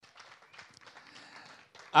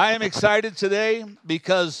I am excited today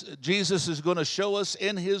because Jesus is going to show us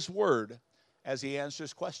in his word as he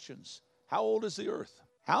answers questions. How old is the earth?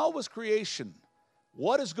 How was creation?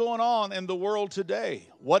 What is going on in the world today?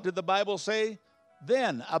 What did the Bible say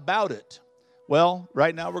then about it? Well,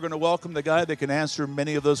 right now we're going to welcome the guy that can answer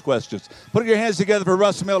many of those questions. Put your hands together for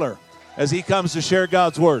Russ Miller as he comes to share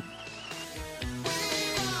God's word.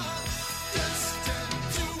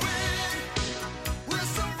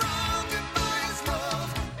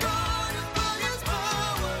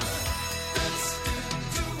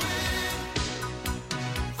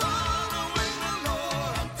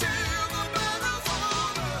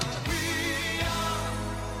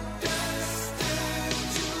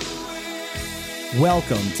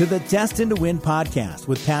 Welcome to the Destined to Win podcast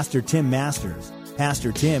with Pastor Tim Masters.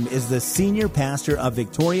 Pastor Tim is the senior pastor of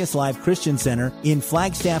Victorious Life Christian Center in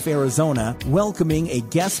Flagstaff, Arizona, welcoming a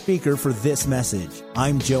guest speaker for this message.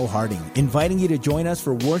 I'm Joe Harding, inviting you to join us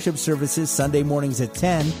for worship services Sunday mornings at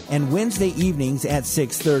 10 and Wednesday evenings at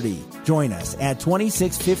 6:30. Join us at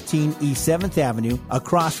 2615 East 7th Avenue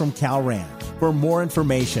across from Cal Ranch. For more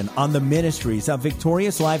information on the ministries of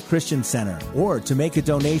Victorious Life Christian Center or to make a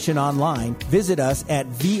donation online, visit us at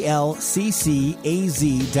vlccaz.org.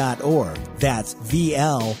 That's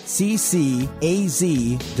vlccaz.org.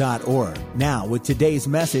 Now, with today's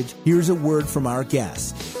message, here's a word from our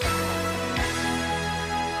guest.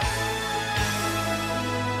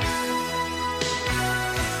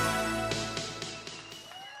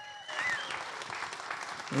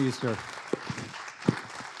 Thank you, sir.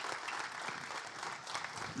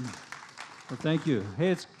 Well, thank you.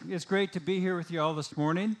 Hey, it's great to be here with you all this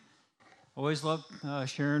morning. Always love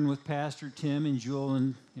sharing with Pastor Tim and Jewel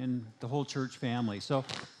and the whole church family. So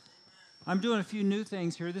I'm doing a few new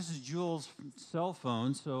things here. This is Jewel's cell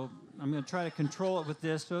phone, so I'm going to try to control it with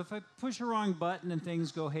this. So if I push the wrong button and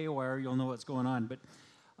things go haywire, you'll know what's going on. But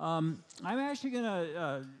I'm actually going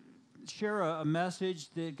to share a message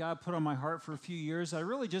that God put on my heart for a few years. I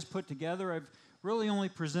really just put together. I've really only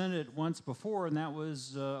presented it once before, and that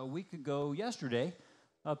was a week ago yesterday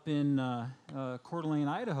up in Coeur d'Alene,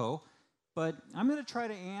 Idaho. But I'm going to try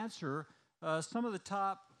to answer some of the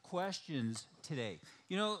top questions today.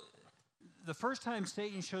 You know, the first time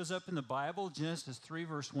Satan shows up in the Bible, Genesis 3,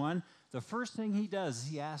 verse 1, the first thing he does is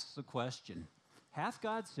he asks the question, hath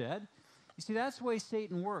God said? You see, that's the way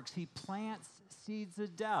Satan works. He plants seeds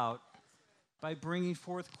of doubt by bringing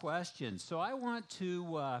forth questions. So I want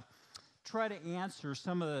to try to answer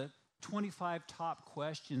some of the 25 top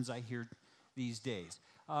questions I hear these days.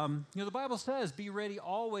 The Bible says, be ready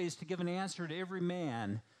always to give an answer to every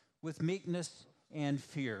man with meekness and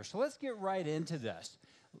fear. So let's get right into this.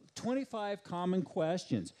 25 common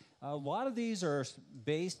questions. A lot of these are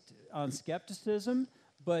based on skepticism,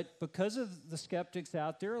 but because of the skeptics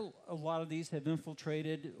out there, a lot of these have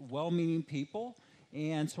infiltrated well-meaning people.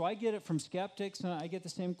 And so I get it from skeptics, and I get the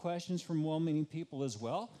same questions from well-meaning people as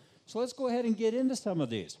well. So let's go ahead and get into some of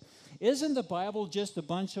these. Isn't the Bible just a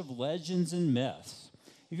bunch of legends and myths?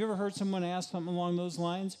 Have you ever heard someone ask something along those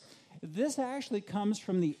lines? This actually comes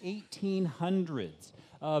from the 1800s.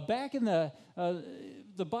 Back in the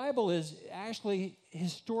Bible is actually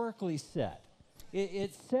historically set.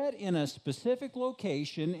 It's set in a specific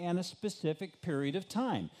location and a specific period of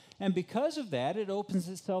time. And because of that, it opens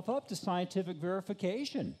itself up to scientific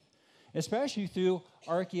verification, especially through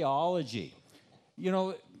archaeology. You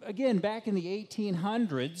know, again, back in the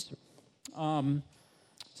 1800s,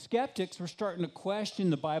 skeptics were starting to question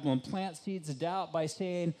the Bible and plant seeds of doubt by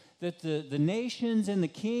saying that the nations and the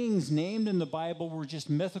kings named in the Bible were just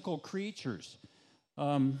mythical creatures.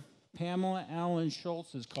 Pamela Allen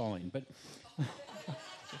Schultz is calling, but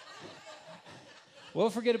we'll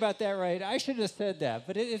forget about that, right? I should have said that,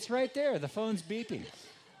 but it's right there. The phone's beeping.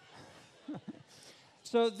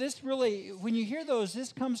 So this really, when you hear those,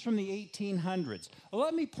 this comes from the 1800s. Well,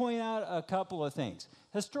 let me point out a couple of things.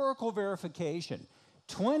 Historical verification.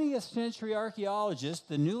 20th century archaeologists,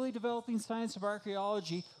 the newly developing science of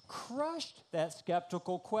archaeology, crushed that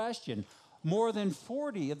skeptical question. More than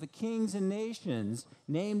 40 of the kings and nations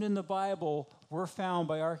named in the Bible were found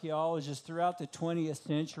by archaeologists throughout the 20th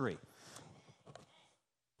century.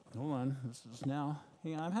 Hold on, this is now,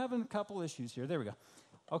 hang on, I'm having a couple issues here. There we go.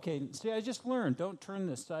 Okay, see, I just learned, don't turn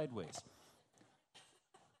this sideways.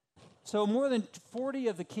 So more than 40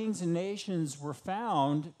 of the kings and nations were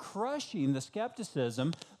found, crushing the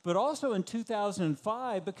skepticism, but also in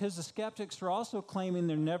 2005, because the skeptics were also claiming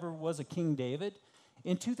there never was a King David,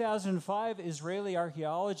 in 2005, Israeli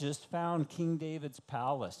archaeologists found King David's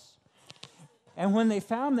palace. And when they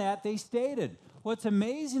found that, they stated, what's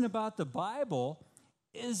amazing about the Bible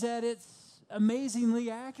is that it's amazingly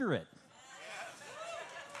accurate.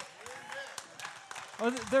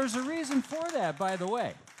 There's a reason for that, by the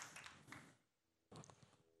way.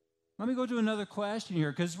 Let me go to another question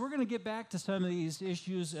here, because we're going to get back to some of these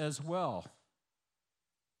issues as well.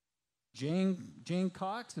 Jane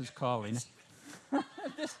Cox is calling.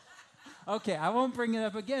 Okay, I won't bring it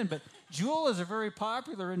up again, but Jewel is a very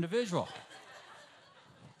popular individual.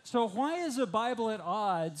 So why is the Bible at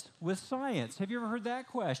odds with science? Have you ever heard that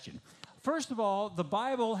question? First of all, the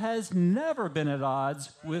Bible has never been at odds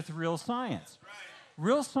with real science.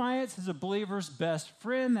 Real science is a believer's best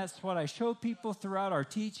friend. That's what I show people throughout our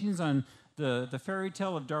teachings on the fairy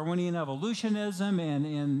tale of Darwinian evolutionism,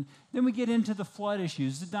 and then we get into the flood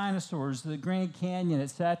issues, the dinosaurs, the Grand Canyon,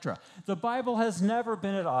 etc. The Bible has never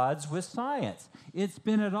been at odds with science. It's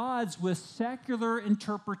been at odds with secular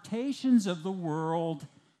interpretations of the world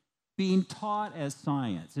being taught as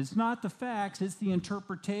science. It's not the facts, it's the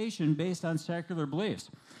interpretation based on secular beliefs.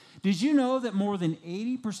 Did you know that more than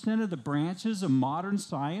 80% of the branches of modern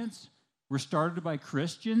science were started by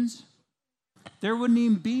Christians? There wouldn't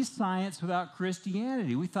even be science without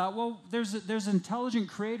Christianity. We thought, well, there's an intelligent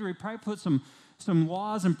creator. He probably put some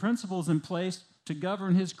laws and principles in place to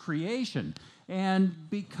govern his creation. And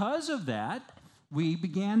because of that, we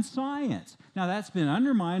began science. Now, that's been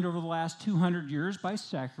undermined over the last 200 years by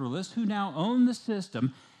secularists who now own the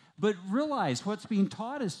system. But realize what's being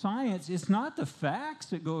taught as science is not the facts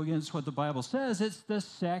that go against what the Bible says. It's the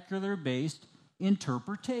secular-based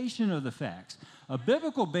interpretation of the facts. A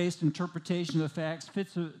biblical-based interpretation of the facts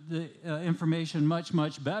fits the information much,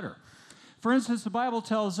 much better. For instance, the Bible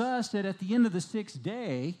tells us that at the end of the sixth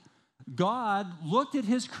day, God looked at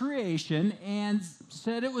his creation and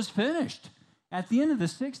said it was finished. At the end of the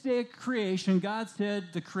sixth day of creation, God said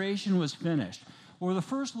the creation was finished. Well, the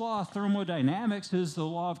first law of thermodynamics is the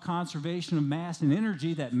law of conservation of mass and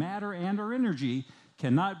energy, that matter and or energy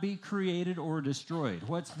cannot be created or destroyed.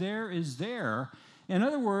 What's there is there. In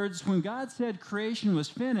other words, when God said creation was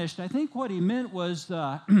finished, I think what he meant was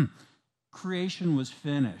creation was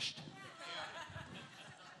finished.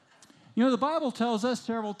 You know, the Bible tells us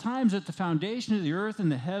several times that the foundation of the earth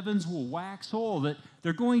and the heavens will wax old, that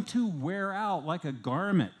they're going to wear out like a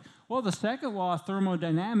garment. Well, the second law of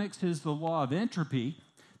thermodynamics is the law of entropy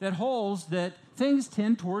that holds that things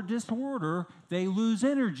tend toward disorder, they lose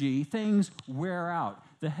energy, things wear out.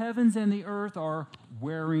 The heavens and the earth are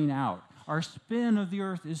wearing out. Our spin of the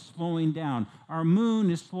earth is slowing down. Our moon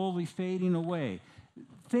is slowly fading away.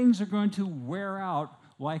 Things are going to wear out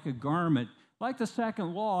like a garment, like the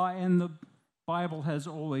second law, and the Bible has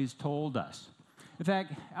always told us. In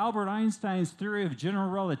fact, Albert Einstein's theory of general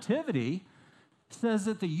relativity says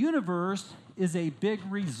that the universe is a big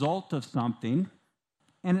result of something,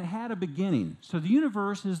 and it had a beginning. So the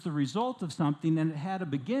universe is the result of something, and it had a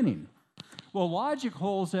beginning. Well, logic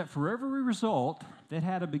holds that for every result that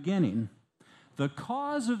had a beginning, the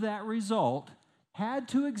cause of that result had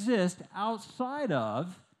to exist outside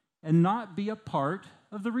of and not be a part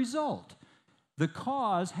of the result. The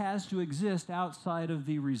cause has to exist outside of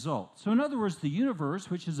the result. So in other words, the universe,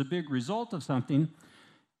 which is a big result of something,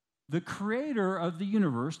 the creator of the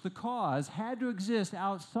universe, the cause, had to exist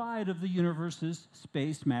outside of the universe's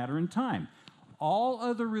space, matter, and time. All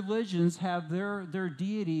other religions have their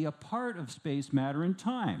deity a part of space, matter, and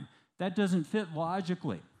time. That doesn't fit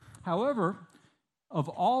logically. However, of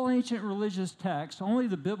all ancient religious texts, only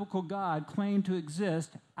the biblical God claimed to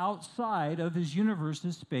exist outside of his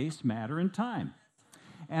universe's space, matter, and time.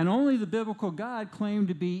 And only the biblical God claimed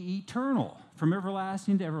to be eternal, from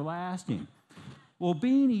everlasting to everlasting. Well,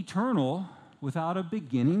 being eternal without a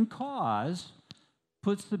beginning cause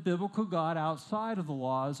puts the biblical God outside of the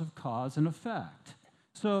laws of cause and effect.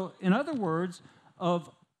 So, in other words,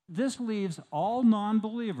 this leaves all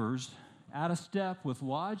non-believers out of step with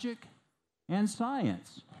logic and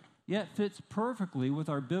science, yet fits perfectly with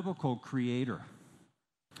our biblical creator.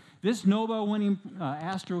 This Nobel-winning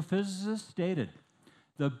astrophysicist stated,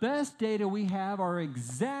 "The best data we have are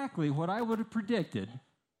exactly what I would have predicted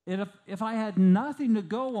if I had nothing to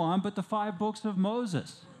go on but the 5 books of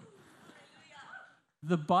Moses."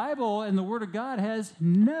 The Bible and the Word of God has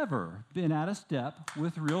never been out of step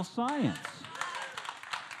with real science.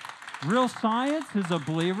 Real science is a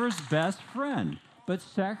believer's best friend, but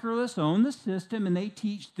secularists own the system and they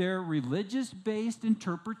teach their religious-based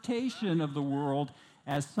interpretation of the world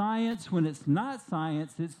as science. When it's not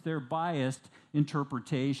science, it's their biased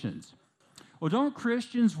interpretations. Well, don't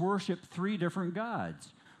Christians worship 3 different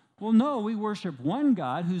gods? Well, no, we worship one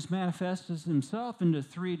God who's manifested himself into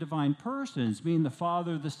 3 divine persons, being the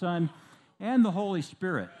Father, the Son, and the Holy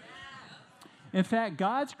Spirit. In fact,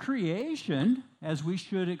 God's creation, as we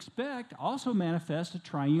should expect, also manifests a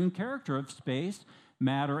triune character of space,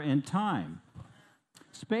 matter, and time.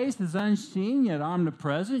 Space is unseen yet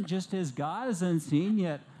omnipresent, just as God is unseen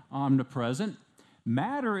yet omnipresent.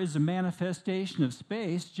 Matter is a manifestation of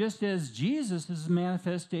space, just as Jesus is a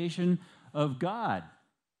manifestation of God.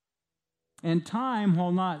 And time,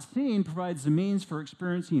 while not seen, provides the means for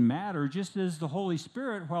experiencing matter, just as the Holy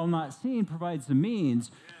Spirit, while not seen, provides the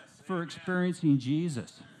means for experiencing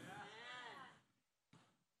Jesus.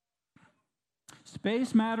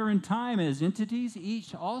 Space, matter, and time as entities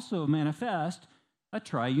each also manifest a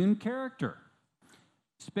triune character.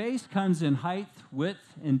 Space comes in height,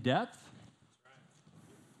 width, and depth.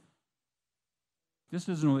 This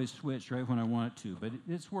doesn't always switch right when I want it to, but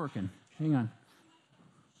it's working. Hang on.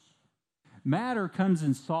 Matter comes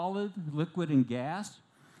in solid, liquid, and gas.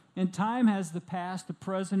 And time has the past, the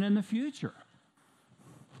present, and the future.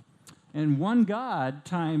 And one God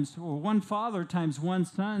times, or one Father times one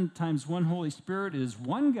Son times one Holy Spirit is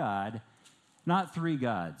one God, not three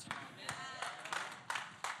gods.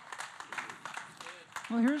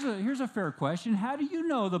 Well, here's a fair question. How do you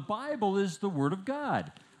know the Bible is the Word of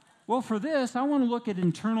God? Well, for this, I want to look at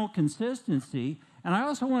internal consistency, and I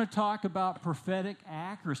also want to talk about prophetic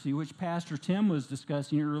accuracy, which Pastor Tim was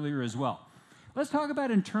discussing earlier as well. Let's talk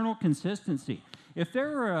about internal consistency. If there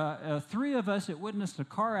were three of us that witnessed a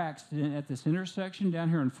car accident at this intersection down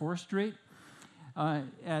here on 4th Street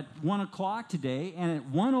at 1 o'clock today, and at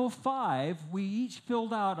 1:05, we each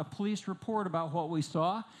filled out a police report about what we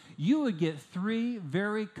saw, you would get three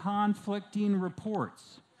very conflicting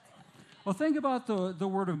reports. Well, think about the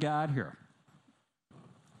Word of God here.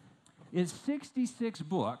 It's 66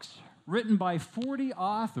 books written by 40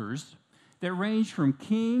 authors that range from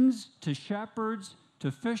kings to shepherds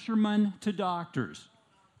to fishermen to doctors.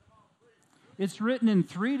 It's written in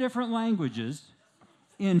 3 different languages,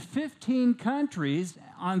 in 15 countries,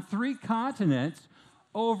 on 3 continents,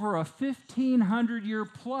 over a 1,500-year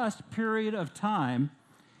plus period of time,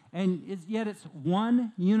 and yet it's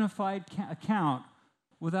one unified account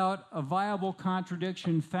without a viable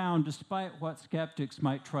contradiction found, despite what skeptics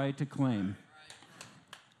might try to claim.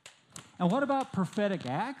 And what about prophetic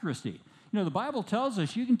accuracy? You know, the Bible tells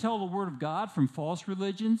us you can tell the Word of God from false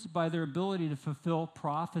religions by their ability to fulfill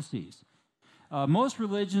prophecies. Most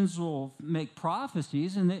religions will make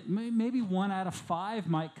prophecies, and maybe 1 out of 5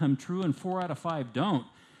 might come true and 4 out of 5 don't.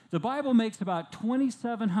 The Bible makes about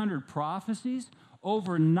 2,700 prophecies.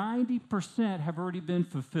 Over 90% have already been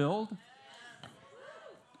fulfilled.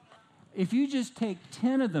 If you just take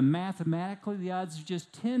 10 of them mathematically, the odds of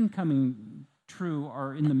just 10 coming true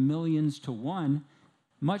are in the millions to 1,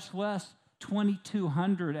 much less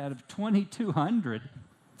 2,200 out of 2,200.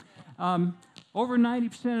 Over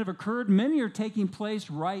 90% have occurred. Many are taking place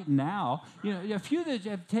right now. You know, a few that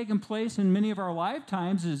have taken place in many of our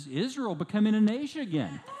lifetimes is Israel becoming a nation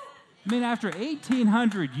again. I mean, after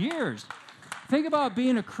 1,800 years. Think about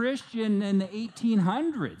being a Christian in the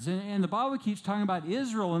 1800s, and the Bible keeps talking about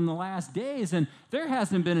Israel in the last days, and there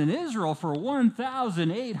hasn't been an Israel for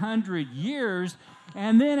 1,800 years.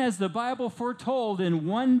 And then, as the Bible foretold, in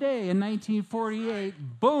one day in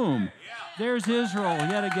 1948, boom, there's Israel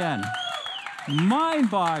yet again.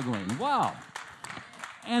 Mind-boggling. Wow.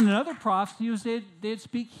 And another prophecy was they'd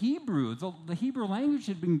speak Hebrew. The Hebrew language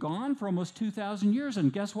had been gone for almost 2,000 years,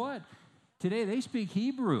 and guess what? Today they speak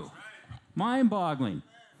Hebrew. Mind-boggling.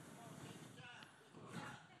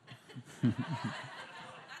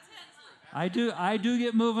 I do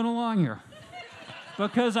get moving along here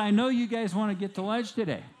because I know you guys want to get to lunch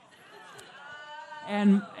today.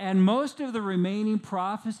 And most of the remaining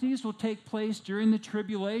prophecies will take place during the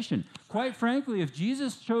tribulation. Quite frankly, if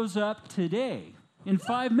Jesus shows up today in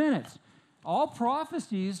 5 minutes, all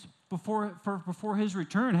prophecies before his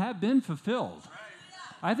return have been fulfilled.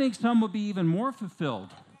 I think some will be even more fulfilled.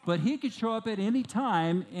 But he could show up at any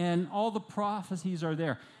time, and all the prophecies are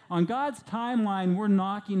there. On God's timeline, we're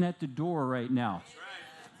knocking at the door right now.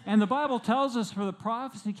 And the Bible tells us, for the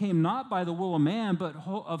prophecy came not by the will of man, but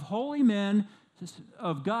of holy men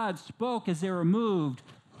of God spoke as they were moved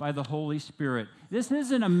by the Holy Spirit. This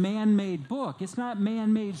isn't a man-made book. It's not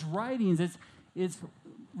man-made writings. It's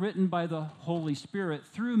written by the Holy Spirit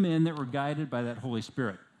through men that were guided by that Holy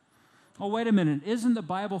Spirit. Oh, wait a minute. Isn't the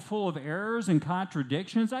Bible full of errors and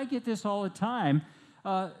contradictions? I get this all the time.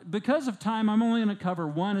 Because of time, I'm only going to cover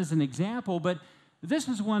one as an example, but this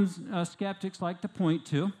is one skeptics like to point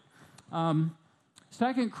to.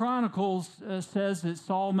 2 Chronicles says that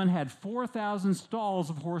Solomon had 4,000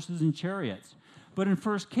 stalls of horses and chariots. But in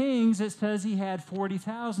 1 Kings, it says he had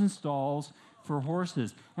 40,000 stalls for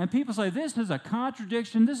horses. And people say, this is a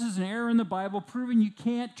contradiction. This is an error in the Bible, proving you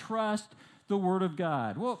can't trust the Word of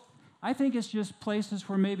God. Well, I think it's just places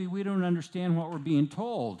where maybe we don't understand what we're being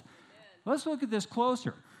told. let's look at this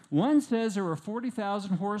closer. One says there were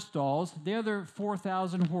 40,000 horse stalls, the other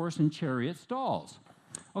 4,000 horse and chariot stalls.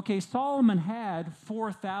 Okay, Solomon had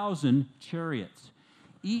 4,000 chariots.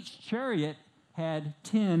 Each chariot had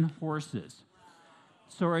 10 horses.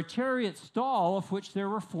 So a chariot stall, of which there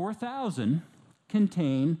were 4,000,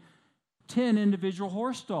 contained 10 individual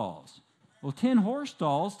horse stalls. Well, 10 horse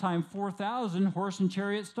stalls times 4,000 horse and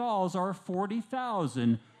chariot stalls are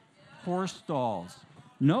 40,000 horse stalls.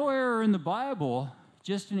 No error in the Bible,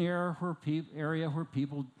 just an area where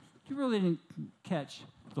people really didn't catch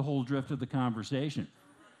the whole drift of the conversation.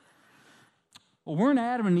 Well, weren't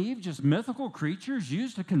Adam and Eve just mythical creatures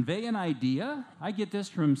used to convey an idea? I get this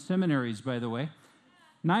from seminaries, by the way.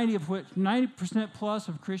 90% plus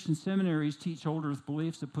of Christian seminaries teach old earth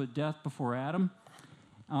beliefs that put death before Adam,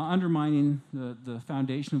 undermining the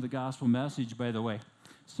foundation of the gospel message, by the way.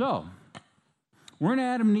 So, weren't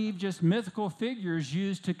Adam and Eve just mythical figures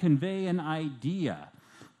used to convey an idea?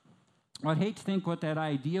 I'd hate to think what that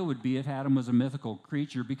idea would be if Adam was a mythical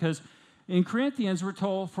creature, because in Corinthians we're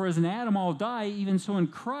told, for as in Adam all die, even so in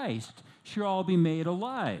Christ shall all be made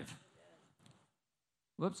alive.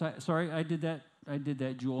 Whoops, sorry, I did that,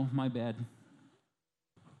 Jewel, my bad.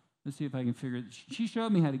 Let's see if I can figure it. She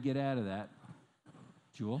showed me how to get out of that,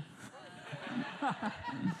 Jewel.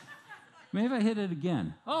 Maybe if I hit it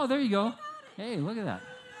again. Oh, there you go. Hey, look at that.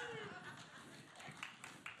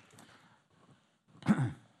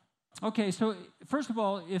 Okay, so first of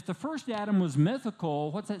all, if the first Adam was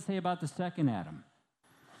mythical, what's that say about the second Adam?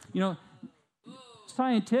 You know,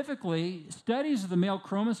 scientifically, studies of the male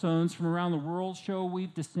chromosomes from around the world show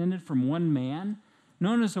we've descended from one man,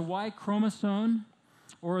 known as the Y chromosome,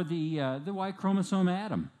 or the Y chromosome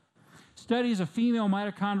Adam. Studies of female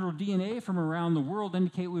mitochondrial DNA from around the world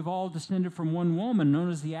indicate we've all descended from one woman, known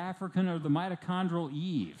as the African or the mitochondrial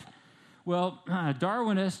Eve. Well,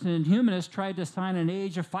 Darwinists and humanists tried to assign an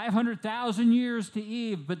age of 500,000 years to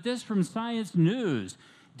Eve, but this from Science News.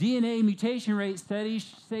 DNA mutation rate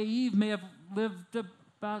studies say Eve may have lived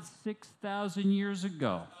about 6,000 years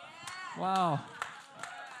ago. Wow.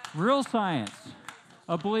 Real science,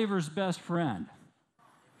 a believer's best friend.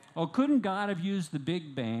 Oh, couldn't God have used the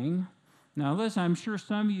Big Bang? Now, listen, I'm sure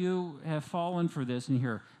some of you have fallen for this in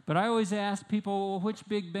here, but I always ask people, well, which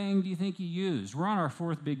Big Bang do you think he used? We're on our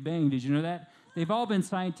fourth Big Bang. Did you know that? They've all been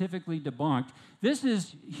scientifically debunked. This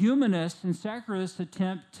is humanist and secularist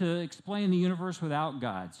attempt to explain the universe without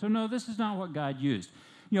God. So, no, this is not what God used.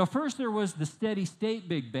 You know, first there was the steady state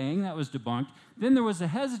Big Bang, that was debunked. Then there was the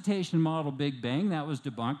hesitation model Big Bang, that was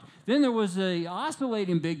debunked. Then there was the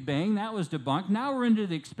oscillating Big Bang, that was debunked. Now we're into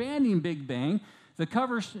the expanding Big Bang. The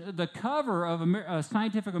cover of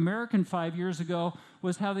Scientific American 5 years ago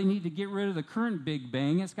was how they need to get rid of the current Big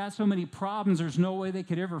Bang. It's got so many problems, there's no way they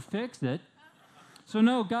could ever fix it. So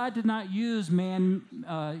no, God did not use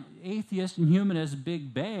atheist and humanist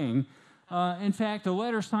Big Bang. In fact, a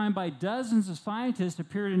letter signed by dozens of scientists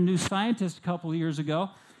appeared in New Scientist a couple of years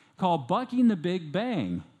ago called Bucking the Big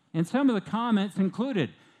Bang. And some of the comments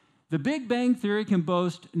included, the Big Bang Theory can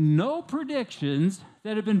boast no predictions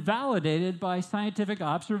that have been validated by scientific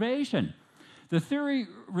observation. The theory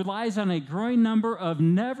relies on a growing number of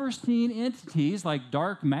never-seen entities like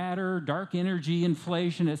dark matter, dark energy,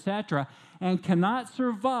 inflation, etc., and cannot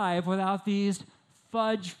survive without these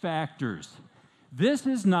fudge factors. This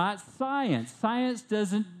is not science. Science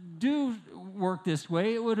doesn't work this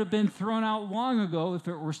way. It would have been thrown out long ago if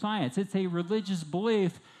it were science. It's a religious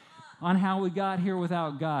belief on how we got here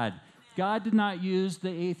without God. God did not use the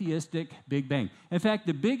atheistic Big Bang. In fact,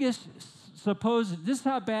 the biggest this is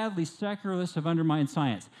how badly secularists have undermined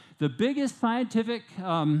science. The biggest scientific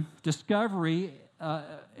discovery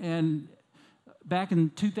back in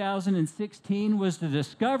 2016 was the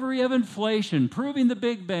discovery of inflation, proving the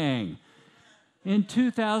Big Bang. In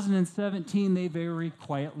 2017, they very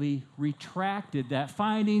quietly retracted that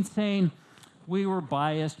finding, saying we were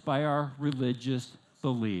biased by our religious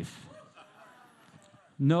belief.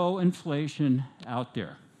 No inflation out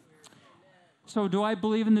there. So do I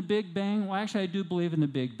believe in the Big Bang? Well, actually, I do believe in the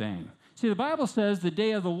Big Bang. See, the Bible says the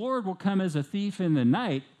day of the Lord will come as a thief in the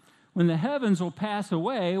night, when the heavens will pass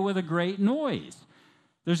away with a great noise.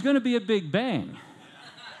 There's going to be a Big Bang.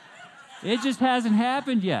 It just hasn't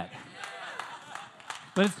happened yet.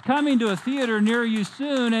 But it's coming to a theater near you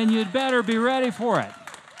soon, and you'd better be ready for it.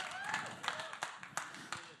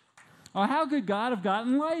 Oh, how could God have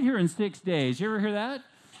gotten light here in 6 days? You ever hear that?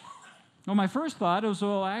 Well, my first thought was,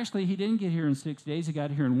 well, actually, he didn't get here in 6 days. He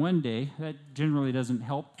got here in 1 day. That generally doesn't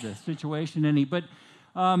help the situation any. But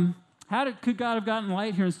could God have gotten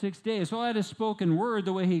light here in 6 days? Well, at his spoken word,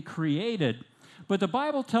 the way he created. But the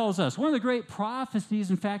Bible tells us, one of the great prophecies,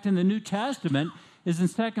 in fact, in the New Testament, is in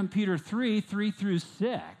 2 Peter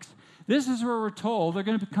 3:3-6. This is where we're told they're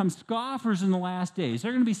going to become scoffers in the last days.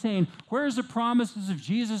 They're going to be saying, where's the promises of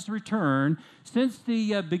Jesus' return? Since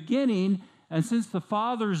the beginning and since the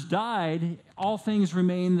fathers died, all things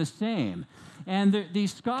remain the same. And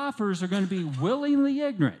these scoffers are going to be willingly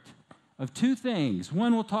ignorant of two things.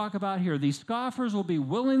 One we'll talk about here. These scoffers will be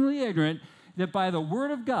willingly ignorant that by the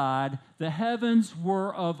word of God, the heavens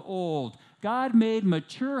were of old. God made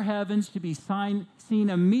mature heavens to be seen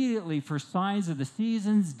immediately for signs of the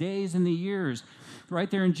seasons, days, and the years.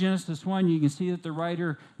 Right there in Genesis 1, you can see that the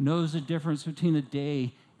writer knows the difference between a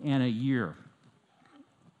day and a year.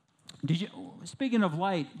 Speaking of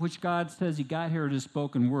light, which God says he got here at his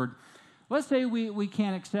spoken word, let's say we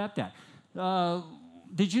can't accept that.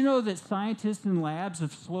 Did you know that scientists in labs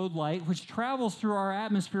have slowed light, which travels through our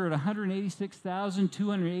atmosphere at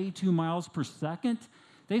 186,282 miles per second?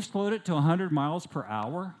 They've slowed it to 100 miles per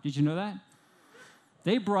hour. Did you know that?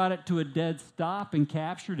 They brought it to a dead stop and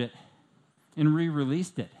captured it and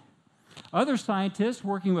re-released it. Other scientists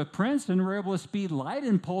working with Princeton were able to speed light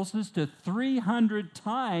impulses to 300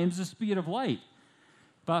 times the speed of light,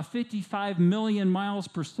 about 55 million miles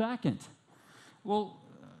per second. Well,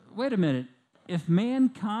 wait a minute. If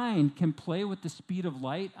mankind can play with the speed of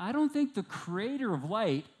light, I don't think the creator of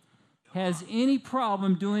light has any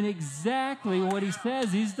problem doing exactly what he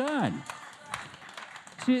says he's done.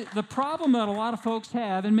 See, the problem that a lot of folks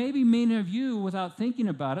have, and maybe many of you without thinking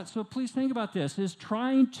about it, so please think about this, is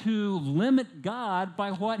trying to limit God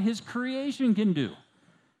by what his creation can do.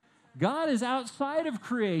 God is outside of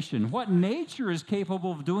creation. What nature is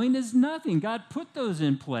capable of doing is nothing. God put those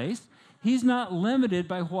in place. He's not limited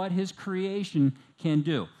by what his creation can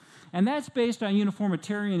do. And that's based on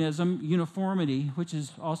uniformitarianism, uniformity, which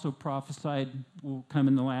is also prophesied will come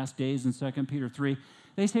in the last days in 2 Peter 3.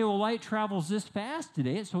 They say, well, light travels this fast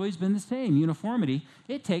today. It's always been the same. Uniformity.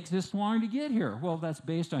 It takes this long to get here. Well, that's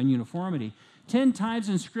based on uniformity. 10 times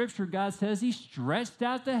in Scripture, God says he stretched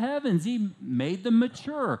out the heavens. He made them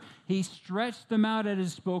mature. He stretched them out at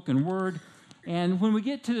his spoken word. And when we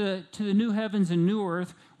get to the new heavens and new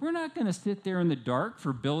earth, we're not going to sit there in the dark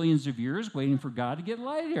for billions of years waiting for God to get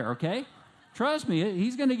light here, okay? Trust me,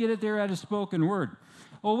 he's going to get it there at his spoken word.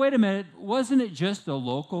 Well, wait a minute. Wasn't it just a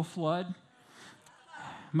local flood?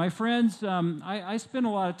 My friends, I spend a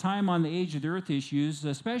lot of time on the age of the earth issues,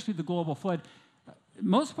 especially the global flood.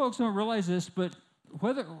 Most folks don't realize this, but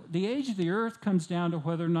whether the age of the earth comes down to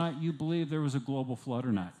whether or not you believe there was a global flood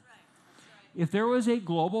or not. If there was a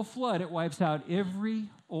global flood, it wipes out every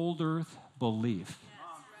old earth belief.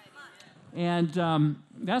 And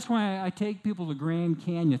that's why I take people to Grand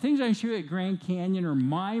Canyon. Things I show you at Grand Canyon are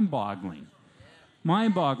mind-boggling.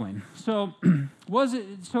 Mind-boggling. So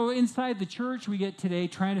inside the church we get today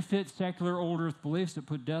trying to fit secular old earth beliefs that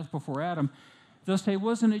put death before Adam, they'll say,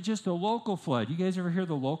 wasn't it just a local flood? You guys ever hear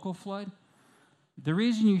the local flood? The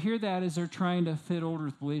reason you hear that is they're trying to fit old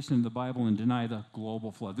earth beliefs into the Bible and deny the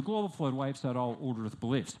global flood. The global flood wipes out all old earth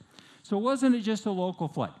beliefs. So wasn't it just a local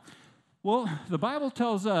flood? Well, the Bible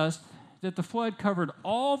tells us that the flood covered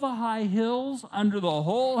all the high hills under the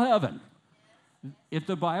whole heaven. If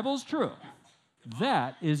the Bible's true,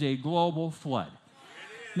 that is a global flood.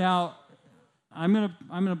 Now, I'm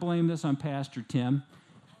gonna blame this on Pastor Tim.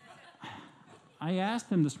 I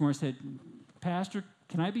asked him this morning, I said, Pastor,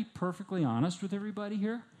 can I be perfectly honest with everybody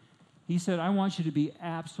here? He said, I want you to be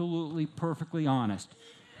absolutely perfectly honest.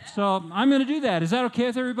 So I'm going to do that. Is that okay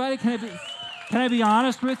with everybody? Can I be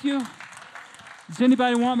honest with you? Does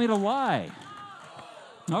anybody want me to lie?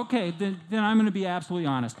 Okay, then I'm going to be absolutely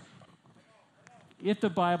honest. If the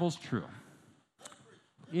Bible's true,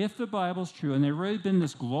 and there really been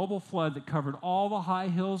this global flood that covered all the high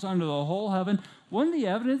hills under the whole heaven, wouldn't the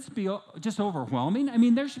evidence be just overwhelming? I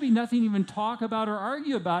mean, there should be nothing to even talk about or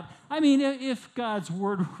argue about. I mean, if God's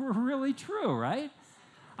word were really true, right?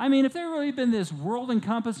 I mean, if there really been this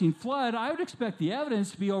world-encompassing flood, I would expect the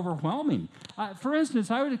evidence to be overwhelming. For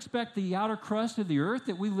instance, I would expect the outer crust of the earth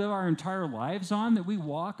that we live our entire lives on, that we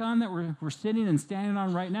walk on, that we're sitting and standing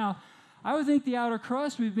on right now, I would think the outer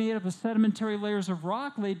crust would be made up of sedimentary layers of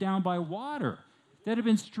rock laid down by water that have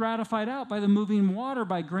been stratified out by the moving water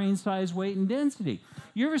by grain size, weight, and density.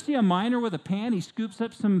 You ever see a miner with a pan? He scoops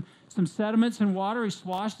up some sediments and water. He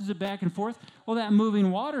sloshes it back and forth. Well, that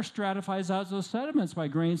moving water stratifies out those sediments by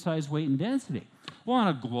grain size, weight, and density. Well, on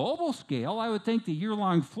a global scale, I would think the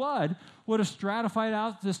year-long flood would have stratified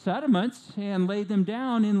out the sediments and laid them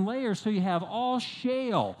down in layers. So you have all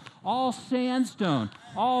shale, all sandstone,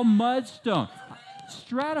 all mudstone.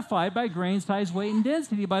 stratified by grain, size, weight, and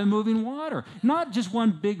density by the moving water. Not just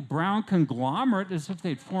one big brown conglomerate as if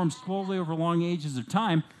they'd formed slowly over long ages of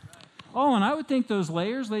time. Oh, and I would think those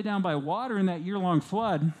layers laid down by water in that year-long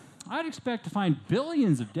flood, I'd expect to find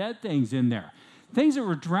billions of dead things in there. Things that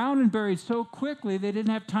were drowned and buried so quickly they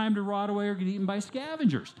didn't have time to rot away or get eaten by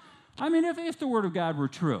scavengers. I mean, if the Word of God were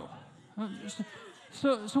true.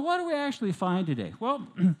 So what do we actually find today? Well,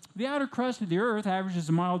 the outer crust of the earth averages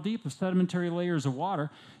a mile deep of sedimentary layers of water,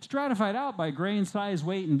 stratified out by grain, size,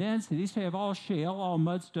 weight, and density. These have all shale, all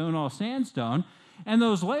mudstone, all sandstone. And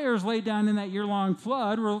those layers laid down in that year-long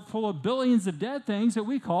flood were full of billions of dead things that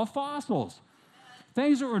we call fossils.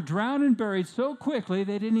 Things that were drowned and buried so quickly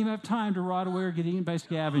they didn't even have time to rot away or get eaten by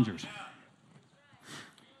scavengers.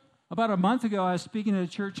 About a month ago, I was speaking at a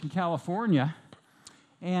church in California,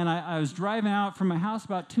 and I was driving out from my house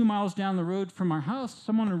about 2 miles down the road from our house.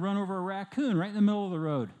 Someone had run over a raccoon right in the middle of the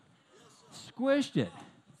road. Squished it,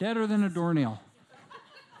 deader than a doornail.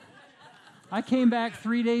 I came back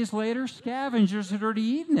 3 days later, scavengers had already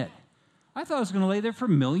eaten it. I thought it was going to lay there for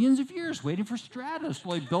millions of years, waiting for strata to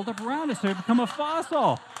slowly build up around it so it would become a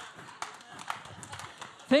fossil.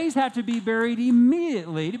 Things have to be buried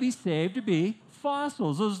immediately to be saved to be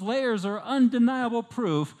fossils. Those layers are undeniable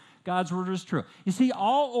proof God's word is true. You see,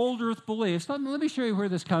 all old earth beliefs, let me show you where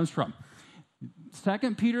this comes from.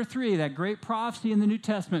 2 Peter 3, that great prophecy in the New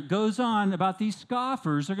Testament, goes on about these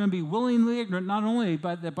scoffers. They're going to be willingly ignorant, not only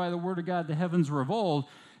that by the word of God the heavens were of old,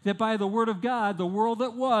 that by the word of God the world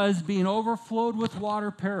that was, being overflowed with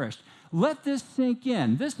water, perished. Let this sink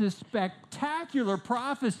in. This is spectacular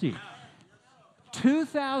prophecy.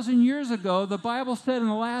 2,000 years ago, the Bible said in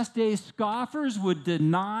the last days, scoffers would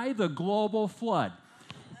deny the global flood.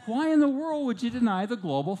 Why in the world would you deny the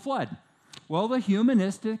global flood? Well, the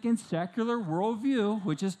humanistic and secular worldview,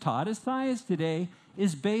 which is taught as science today,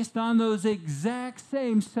 is based on those exact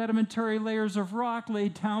same sedimentary layers of rock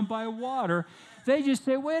laid down by water. They just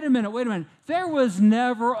say, wait a minute. There was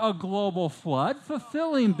never a global flood,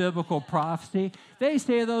 fulfilling biblical prophecy. They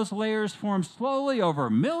say those layers formed slowly over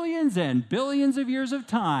millions and billions of years of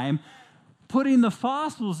time, putting the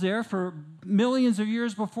fossils there for millions of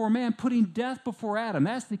years before man, putting death before Adam.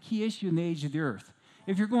 That's the key issue in the age of the earth.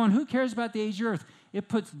 If you're going, who cares about the age of the earth? It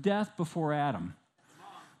puts death before Adam.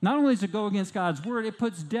 Not only does it go against God's word, it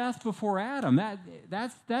puts death before Adam.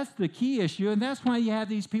 That's the key issue, and that's why you have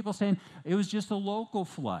these people saying it was just a local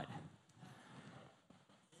flood.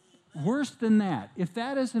 Worse than that, if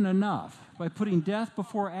that isn't enough, by putting death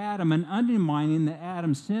before Adam and undermining that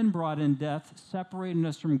Adam's sin brought in death, separating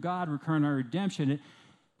us from God, recurring our redemption,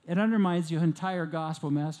 it undermines the entire gospel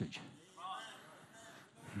message.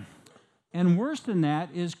 And worse than that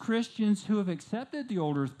is Christians who have accepted the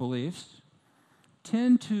old earth beliefs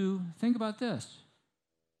tend to, think about this,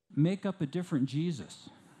 make up a different Jesus.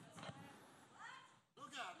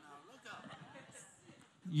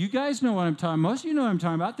 You guys know what I'm talking about. Most of you know what I'm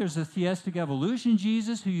talking about. There's a theistic evolution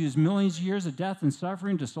Jesus who used millions of years of death and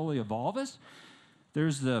suffering to slowly evolve us.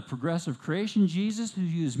 There's the progressive creation Jesus who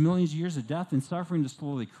used millions of years of death and suffering to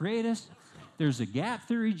slowly create us. There's a gap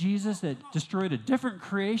theory Jesus that destroyed a different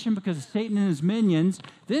creation because of Satan and his minions,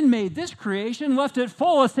 then made this creation, left it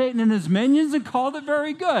full of Satan and his minions, and called it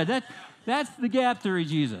very good. That's the gap theory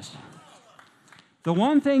Jesus. The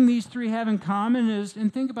one thing these three have in common is,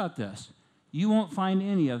 and think about this, you won't find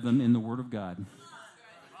any of them in the Word of God.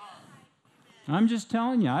 I'm just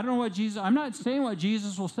telling you, I don't know what Jesus, I'm not saying what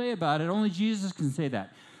Jesus will say about it, only Jesus can say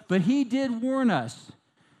that. But he did warn us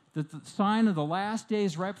that the sign of the last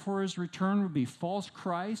days right before his return would be false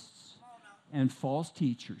Christs and false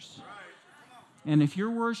teachers. And if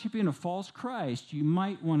you're worshiping a false Christ, you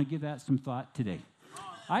might want to give that some thought today.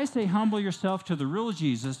 I say humble yourself to the real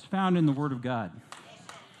Jesus found in the Word of God.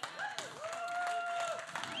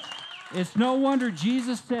 It's no wonder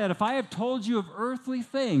Jesus said, if I have told you of earthly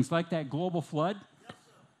things like that global flood,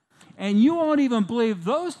 and you won't even believe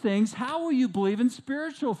those things, how will you believe in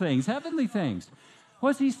spiritual things, heavenly things?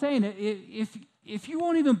 What's he saying? If you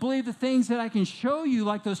won't even believe the things that I can show you,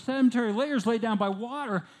 like those sedimentary layers laid down by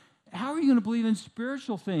water, how are you going to believe in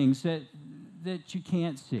spiritual things that you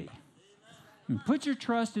can't see? And put your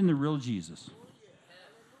trust in the real Jesus.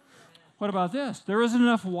 What about this? There isn't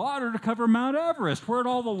enough water to cover Mount Everest. Where'd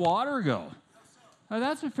all the water go? Now,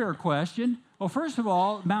 that's a fair question. Well, first of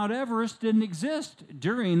all, Mount Everest didn't exist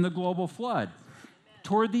during the global flood.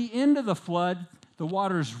 Toward the end of the flood, the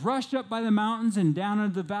waters rushed up by the mountains and down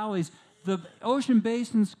into the valleys. The ocean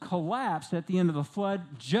basins collapsed at the end of the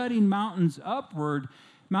flood, jutting mountains upward.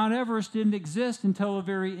 Mount Everest didn't exist until the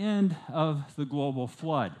very end of the global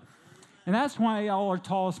flood. And that's why all our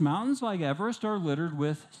tallest mountains, like Everest, are littered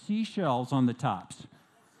with seashells on the tops.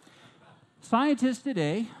 Scientists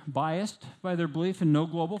today, biased by their belief in no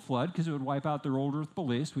global flood, because it would wipe out their old Earth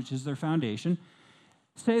beliefs, which is their foundation,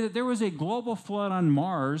 say that there was a global flood on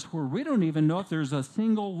Mars where we don't even know if there's a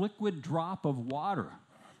single liquid drop of water.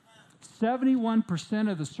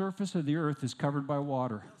 71% of the surface of the Earth is covered by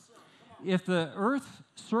water. If the Earth's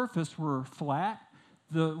surface were flat,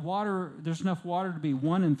 there's enough water to be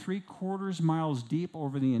 1 3/4 miles deep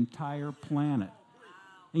over the entire planet.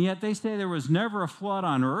 And yet they say there was never a flood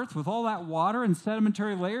on Earth with all that water and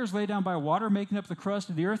sedimentary layers laid down by water making up the crust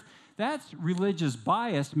of the Earth. That's religious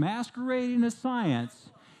bias masquerading as science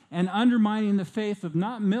and undermining the faith of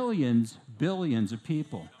not millions, billions of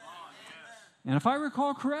people. And if I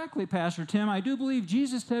recall correctly, Pastor Tim, I do believe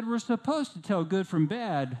Jesus said we're supposed to tell good from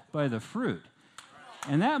bad by the fruit.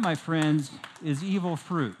 And that, my friends, is evil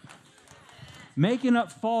fruit. Making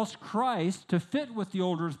up false Christ to fit with the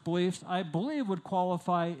old earth beliefs, I believe, would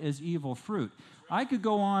qualify as evil fruit. I could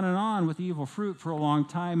go on and on with evil fruit for a long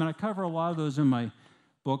time, and I cover a lot of those in my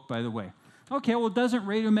book, by the way. Okay, well, doesn't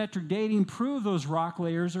radiometric dating prove those rock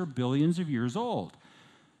layers are billions of years old?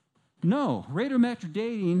 No, radiometric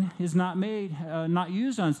dating is not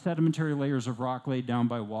used on sedimentary layers of rock laid down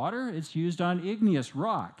by water. It's used on igneous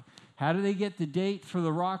rock. How do they get the date for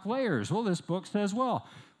the rock layers? Well, this book says,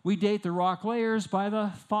 we date the rock layers by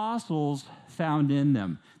the fossils found in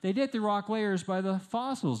them. They date the rock layers by the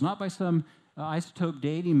fossils, not by some isotope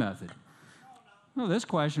dating method. Well, this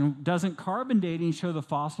question, doesn't carbon dating show the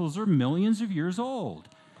fossils are millions of years old?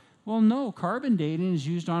 Well, no, carbon dating is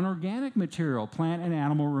used on organic material, plant and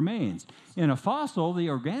animal remains. In a fossil, the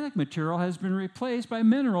organic material has been replaced by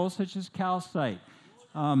minerals such as calcite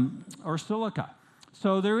or silica.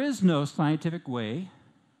 So there is no scientific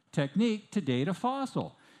technique to date a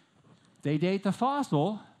fossil. They date the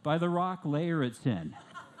fossil by the rock layer it's in.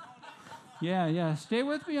 Yeah, stay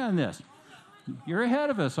with me on this. You're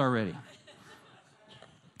ahead of us already.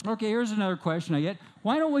 Okay, here's another question I get.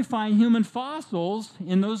 Why don't we find human fossils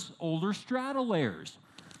in those older strata layers?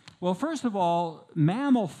 Well, first of all,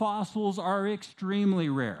 mammal fossils are extremely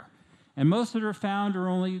rare. And most that are found are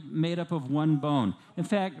only made up of one bone. In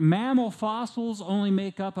fact, mammal fossils only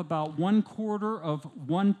make up about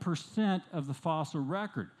 1/4% of the fossil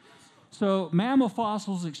record. So mammal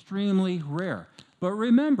fossils extremely rare. But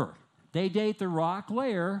remember, they date the rock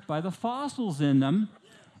layer by the fossils in them,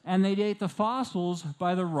 and they date the fossils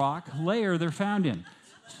by the rock layer they're found in.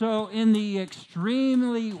 So in the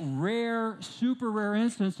extremely rare, super rare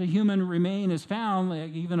instance a human remain is found,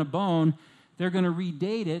 like even a bone, they're going to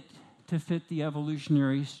redate it to fit the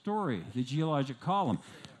evolutionary story, the geologic column.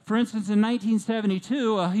 For instance, in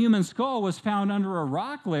 1972, a human skull was found under a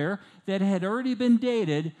rock layer that had already been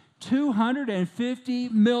dated 250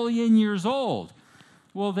 million years old.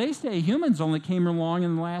 Well, they say humans only came along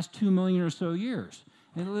in the last 2 million or so years.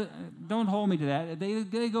 And don't hold me to that.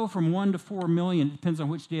 They go from 1 to 4 million. It depends on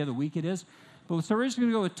which day of the week it is. But so we're just going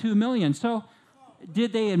to go with 2 million. So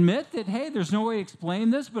did they admit that, hey, there's no way to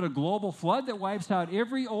explain this but a global flood that wipes out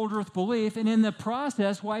every old earth belief, and in the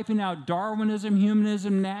process wiping out Darwinism,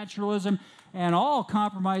 humanism, naturalism, and all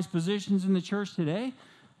compromised positions in the church today?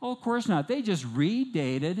 Well, of course not. They just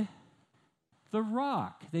redated the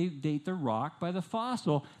rock. They date the rock by the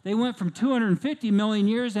fossil. They went from 250 million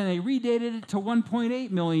years and they redated it to 1.8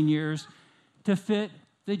 million years to fit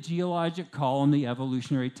the geologic column, the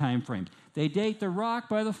evolutionary time frame. They date the rock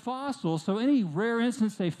by the fossil, so any rare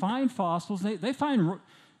instance they find fossils, they find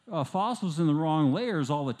fossils in the wrong layers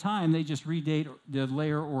all the time. They just redate the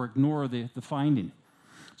layer or ignore the finding.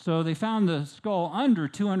 So they found the skull under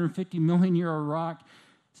 250 million year old rock.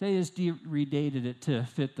 So they just redated it to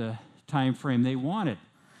fit the time frame they wanted.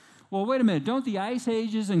 Well, wait a minute. Don't the ice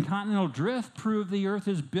ages and continental drift prove the earth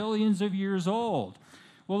is billions of years old?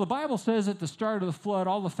 Well, the Bible says at the start of the flood,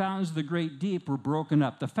 all the fountains of the great deep were broken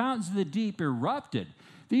up. The fountains of the deep erupted.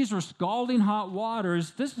 These were scalding hot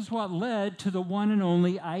waters. This is what led to the one and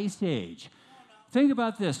only ice age. Think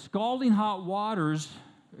about this. Scalding hot waters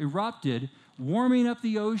erupted, warming up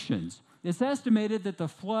the oceans. It's estimated that the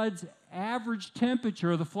flood's average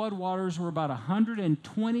temperature of the flood waters were about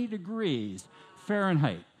 120 degrees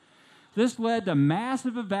Fahrenheit. This led to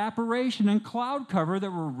massive evaporation and cloud cover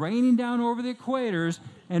that were raining down over the equators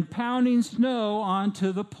and pounding snow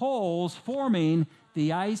onto the poles, forming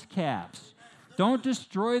the ice caps. Don't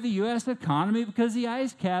destroy the U.S. economy because the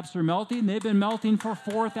ice caps are melting. They've been melting for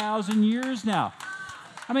 4,000 years now.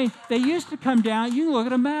 I mean, they used to come down. You can look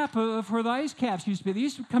at a map of where the ice caps used to be. They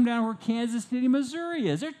used to come down where Kansas City, Missouri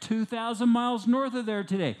is. They're 2,000 miles north of there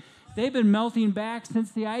today. They've been melting back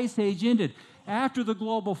since the Ice Age ended. After the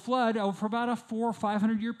global flood, for about a 400 or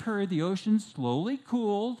 500 year period, the ocean slowly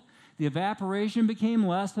cooled, the evaporation became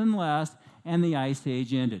less and less, and the ice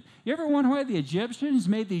age ended. You ever wonder why the Egyptians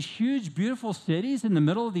made these huge, beautiful cities in the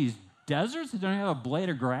middle of these deserts that don't have a blade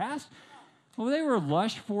of grass? Well, they were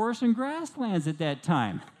lush forests and grasslands at that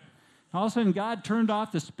time. All of a sudden, God turned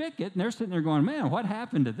off the spigot, and they're sitting there going, man, what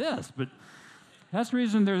happened to this? But that's the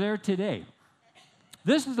reason they're there today.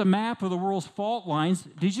 This is a map of the world's fault lines.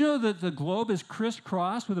 Did you know that the globe is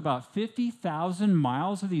crisscrossed with about 50,000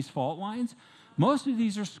 miles of these fault lines? Most of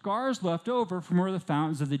these are scars left over from where the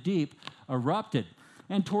fountains of the deep erupted.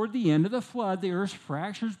 And toward the end of the flood, the Earth's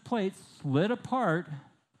fractured plates slid apart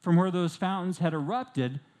from where those fountains had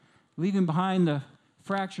erupted, leaving behind the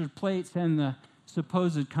fractured plates and the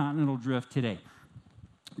supposed continental drift today.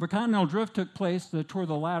 The continental drift took place toward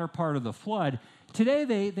the latter part of the flood. Today,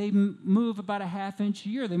 they move about a half inch a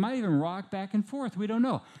year. They might even rock back and forth. We don't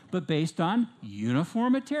know. But based on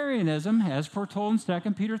uniformitarianism, as foretold in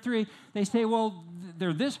 2 Peter 3, they say, well,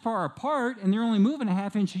 they're this far apart, and they're only moving a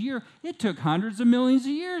half inch a year. It took hundreds of millions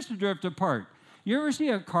of years to drift apart. You ever see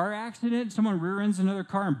a car accident, someone rear ends another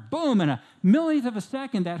car, and boom, in a millionth of a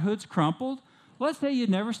second, that hood's crumpled? Let's say you'd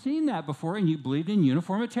never seen that before, and you believed in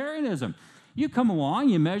uniformitarianism. You come along,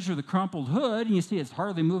 you measure the crumpled hood, and you see it's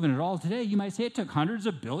hardly moving at all today. You might say it took hundreds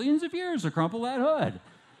of billions of years to crumple that hood.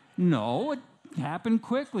 No, it happened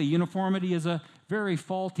quickly. Uniformity is a very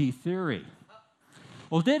faulty theory.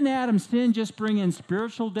 Well, didn't Adam's sin just bring in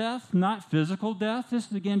spiritual death, not physical death? This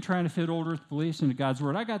is, again, trying to fit old earth beliefs into God's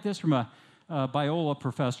word. I got this from a Biola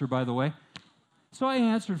professor, by the way. So I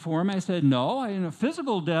answered for him. I said, no,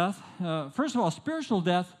 physical death, first of all, spiritual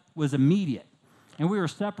death was immediate, and we were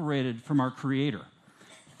separated from our Creator.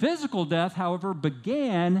 Physical death, however,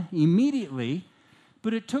 began immediately,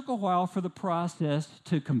 but it took a while for the process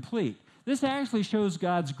to complete. This actually shows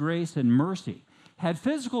God's grace and mercy. Had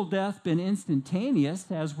physical death been instantaneous,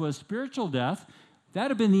 as was spiritual death, that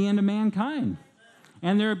would have been the end of mankind.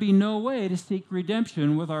 And there would be no way to seek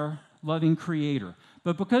redemption with our loving Creator.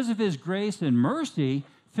 But because of His grace and mercy,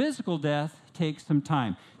 physical death takes some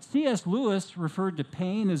time. C.S. Lewis referred to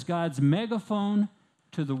pain as God's megaphone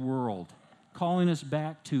to the world, calling us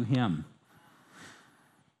back to Him.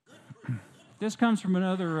 This comes from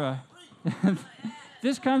another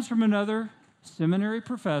seminary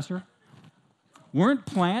professor. Weren't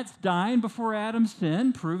plants dying before Adam's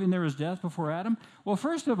sin, proving there was death before Adam? Well,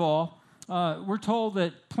 first of all, we're told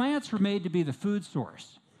that plants were made to be the food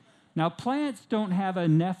source. Now, plants don't have a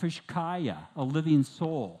nephesh kaya, a living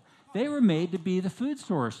soul. They were made to be the food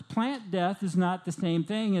source. Plant death is not the same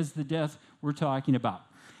thing as the death we're talking about.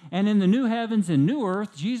 And in the new heavens and new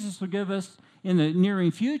earth, Jesus will give us, in the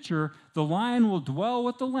nearing future, the lion will dwell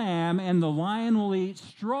with the lamb, and the lion will eat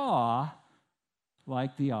straw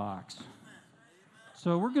like the ox.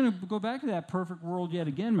 So we're going to go back to that perfect world yet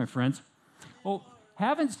again, my friends. Well,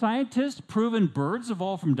 haven't scientists proven birds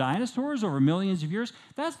evolved from dinosaurs over millions of years?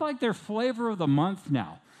 That's like their flavor of the month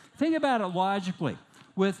now. Think about it logically.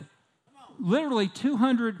 With literally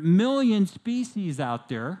 200 million species out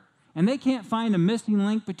there, and they can't find a missing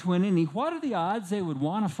link between any, what are the odds they would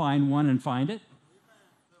want to find one and find it?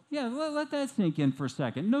 Yeah, let that sink in for a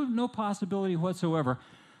second. No possibility whatsoever.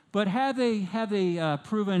 But have they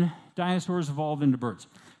proven dinosaurs evolved into birds?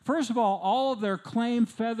 First of all of their claimed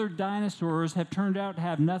feathered dinosaurs have turned out to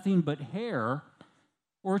have nothing but hair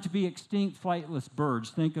or to be extinct flightless birds.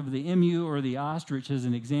 Think of the emu or the ostrich as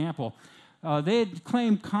an example. They had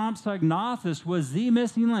claimed Compsognathus was the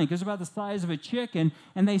missing link. It was about the size of a chicken,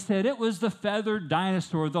 and they said it was the feathered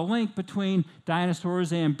dinosaur, the link between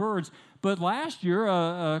dinosaurs and birds. But last year,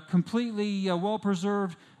 a completely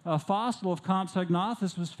well-preserved fossil of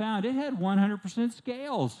Compsognathus was found. It had 100%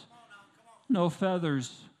 scales, no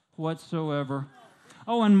feathers whatsoever.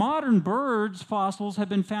 Oh, and modern birds' fossils have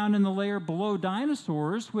been found in the layer below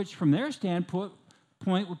dinosaurs, which from their standpoint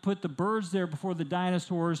would put the birds there before the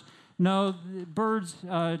dinosaurs. No,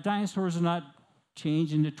 dinosaurs are not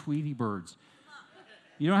changed into Tweety birds.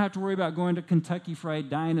 You don't have to worry about going to Kentucky Fried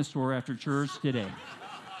Dinosaur after church today.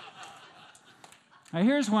 Now,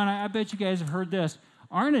 here's one. I bet you guys have heard this.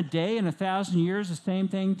 Aren't a day and 1,000 years the same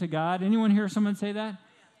thing to God? Anyone hear someone say that?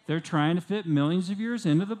 They're trying to fit millions of years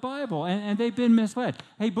into the Bible, and they've been misled.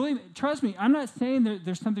 Hey, believe me, trust me, I'm not saying that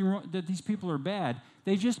there's something wrong, that these people are bad.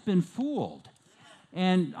 They've just been fooled.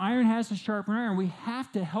 And iron has to sharpen iron. We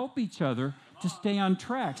have to help each other to stay on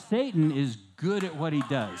track. Satan is good at what he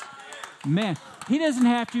does. Man, he doesn't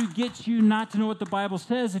have to get you not to know what the Bible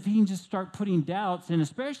says if he can just start putting doubts, and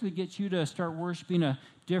especially get you to start worshiping a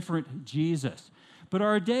different Jesus. But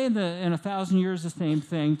are a day and 1,000 years the same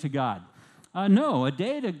thing to God? No, a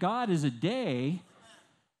day to God is a day,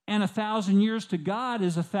 and 1,000 years to God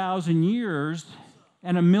is 1,000 years,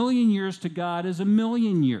 and 1,000,000 years to God is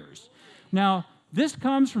 1,000,000 years. Now, this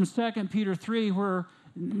comes from 2 Peter 3, where,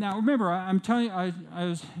 now remember, I'm telling you, I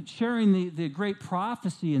was sharing the great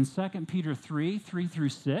prophecy in 2 Peter 3 through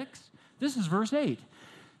 6. This is verse 8.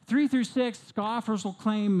 3 through 6, scoffers will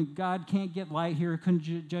claim God can't get light here,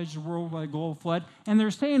 couldn't judge the world by a global flood. And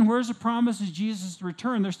they're saying, where's the promise of Jesus'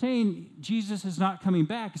 return? They're saying Jesus is not coming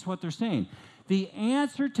back, is what they're saying. The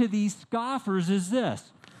answer to these scoffers is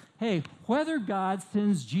this. Hey, whether God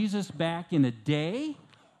sends Jesus back in a day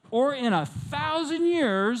or in 1,000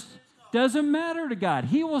 years doesn't matter to God.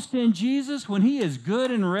 He will send Jesus when he is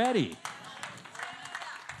good and ready.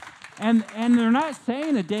 And they're not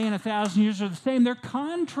saying a day and 1,000 years are the same. They're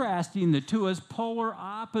contrasting the two as polar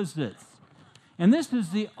opposites. And this is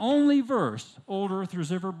the only verse old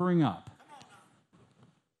earthers ever bring up.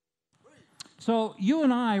 So you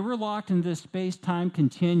and I, we're locked in this space-time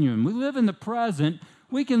continuum. We live in the present.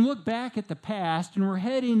 We can look back at the past, and we're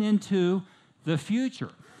heading into the future.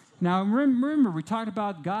 Now, remember, we talked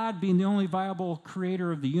about God being the only viable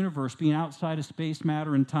creator of the universe, being outside of space,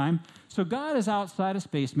 matter, and time. So God is outside of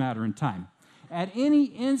space, matter, and time. At any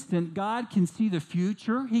instant, God can see the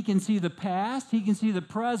future. He can see the past. He can see the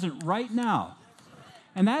present right now.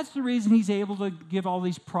 And that's the reason he's able to give all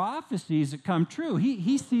these prophecies that come true.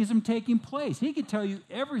 He sees them taking place. He can tell you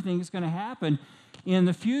everything that's going to happen in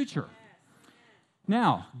the future.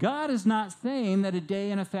 Now, God is not saying that a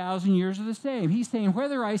day and 1,000 years are the same. He's saying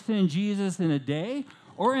whether I send Jesus in a day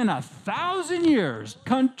or in 1,000 years,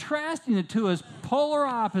 contrasting the two as polar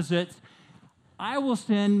opposites, I will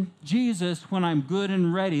send Jesus when I'm good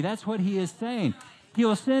and ready. That's what he is saying. He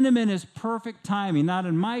will send him in his perfect timing, not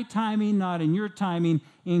in my timing, not in your timing,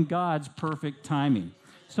 in God's perfect timing.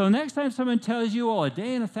 So next time someone tells you, a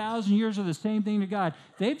day and 1,000 years are the same thing to God,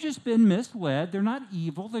 they've just been misled. They're not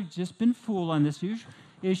evil. They've just been fooled on this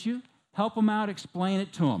issue. Help them out. Explain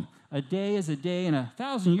it to them. A day is a day, and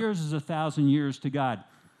 1,000 years is 1,000 years to God.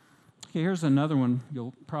 Okay, here's another one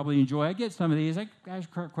you'll probably enjoy. I get some of these. I have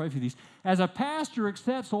quite a few of these. As a pastor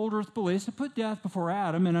accepts old earth beliefs to put death before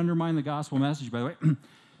Adam and undermine the gospel message, by the way,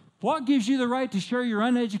 what gives you the right to share your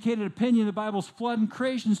uneducated opinion the Bible's flood and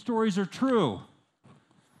creation stories are true?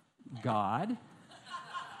 God.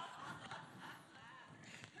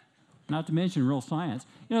 Not to mention real science.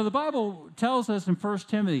 You know, the Bible tells us in 1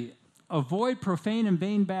 Timothy, avoid profane and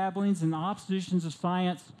vain babblings and oppositions of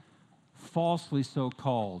science, falsely so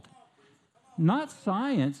called. Not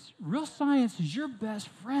science. Real science is your best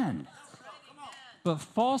friend. But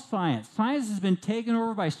false science. Science has been taken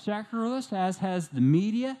over by secularists, as has the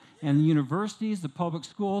media and the universities, the public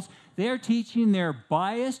schools. They are teaching their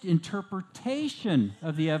biased interpretation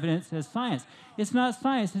of the evidence as science. It's not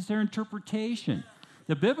science, it's their interpretation.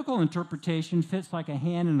 The biblical interpretation fits like a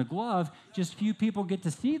hand in a glove. Just few people get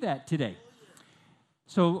to see that today.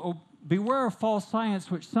 So beware of false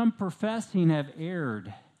science, which some professing have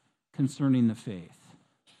erred concerning the faith.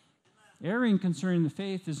 Erring concerning the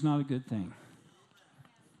faith is not a good thing.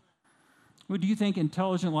 Well, do you think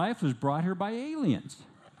intelligent life was brought here by aliens?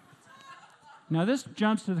 Now, this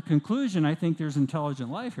jumps to the conclusion, I think there's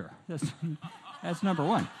intelligent life here. That's number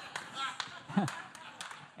one.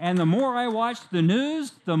 And the more I watch the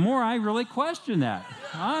news, the more I really question that,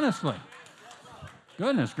 honestly.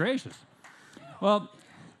 Goodness gracious. Well,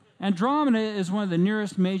 Andromeda is one of the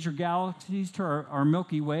nearest major galaxies to our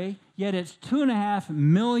Milky Way, yet it's 2.5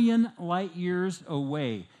 million light years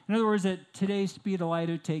away. In other words, at today's speed of light,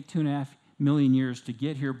 it would take 2.5 million years to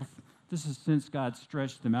get here. This is since God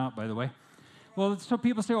stretched them out, by the way. Well, so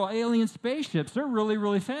people say, alien spaceships, they're really,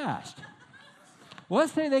 really fast. Well,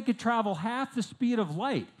 let's say they could travel half the speed of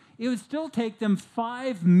light. It would still take them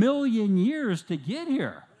 5 million years to get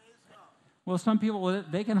here. Well, some people,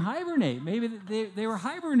 they can hibernate. Maybe they were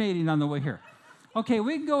hibernating on the way here. Okay,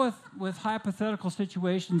 we can go with hypothetical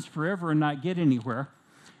situations forever and not get anywhere.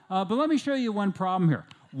 But let me show you one problem here.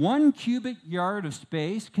 1 cubic yard of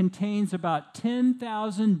space contains about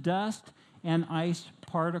 10,000 dust and ice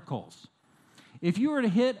particles. If you were to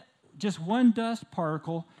hit just one dust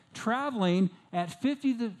particle traveling at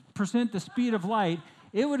 50% the speed of light,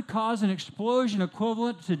 it would cause an explosion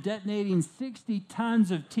equivalent to detonating 60 tons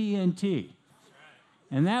of TNT.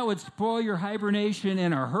 And that would spoil your hibernation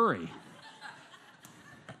in a hurry.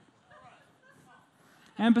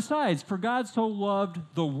 And besides, for God so loved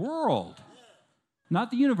the world,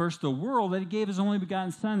 not the universe, the world, that he gave his only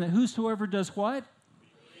begotten Son, that whosoever does what?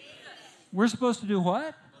 We're supposed to do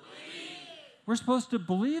what? We're supposed to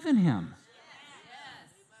believe in him.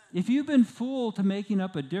 If you've been fooled to making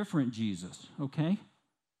up a different Jesus, okay?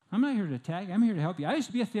 I'm not here to attack you. I'm here to help you. I used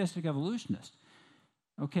to be a theistic evolutionist.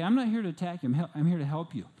 Okay, I'm not here to attack you. I'm here to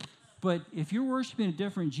help you. But if you're worshiping a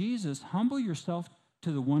different Jesus, humble yourself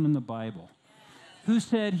to the one in the Bible who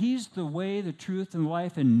said he's the way, the truth, and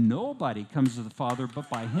life, and nobody comes to the Father but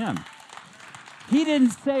by him. He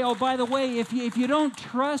didn't say, oh, by the way, if you don't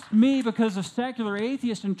trust me because of secular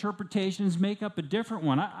atheist interpretations, make up a different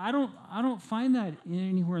one. I don't find that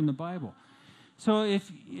anywhere in the Bible. So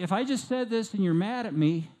if I just said this and you're mad at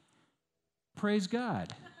me, praise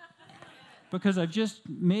God. Because I've just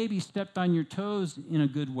maybe stepped on your toes in a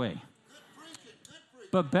good way.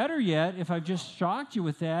 But better yet, if I've just shocked you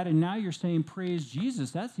with that and now you're saying praise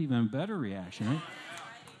Jesus, that's even a better reaction, right?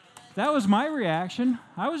 That was my reaction.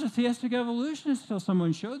 I was a theistic evolutionist until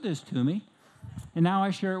someone showed this to me, and now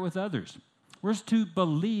I share it with others. We're to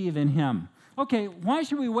believe in him. Okay, why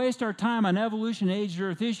should we waste our time on evolution, age,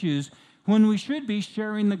 earth issues when we should be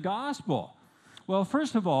sharing the gospel? Well,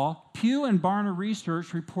 first of all, Pew and Barna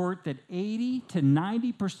Research report that 80 to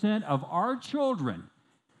 90% of our children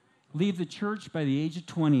leave the church by the age of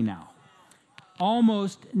 20 now.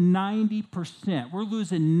 Almost 90%. We're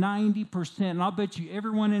losing 90%, and I'll bet you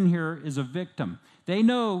everyone in here is a victim. They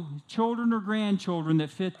know children or grandchildren that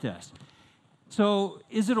fit this. So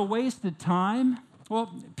is it a waste of time?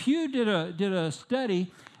 Well, Pew did a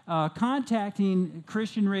study contacting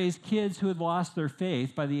Christian-raised kids who had lost their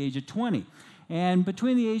faith by the age of 20. And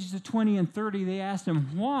between the ages of 20 and 30, they asked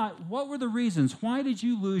them, what were the reasons? Why did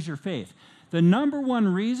you lose your faith? The number one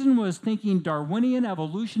reason was thinking Darwinian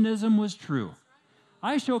evolutionism was true.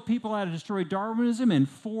 I show people how to destroy Darwinism in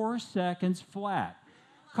 4 seconds flat.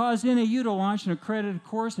 Caused NAU to launch an accredited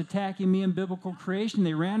course attacking me in biblical creation.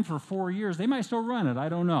 They ran for 4 years. They might still run it. I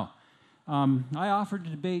don't know. I offered to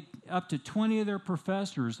debate up to 20 of their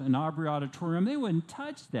professors in Aubrey Auditorium. They wouldn't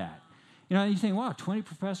touch that. You know, you think, wow, 20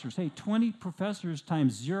 professors. Hey, 20 professors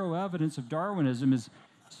times 0 evidence of Darwinism is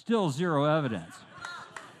still 0 evidence.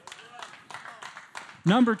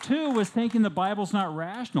 Number 2 was thinking the Bible's not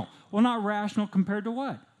rational. Well, not rational compared to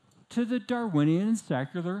what? To the Darwinian and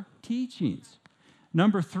secular teachings.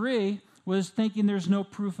 Number 3 was thinking there's no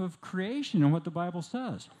proof of creation in what the Bible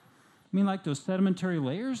says. I mean, like those sedimentary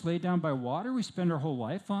layers laid down by water we spend our whole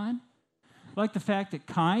life on. Like the fact that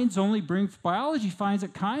biology finds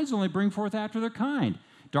that kinds only bring forth after their kind.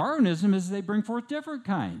 Darwinism is they bring forth different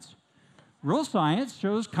kinds. Real science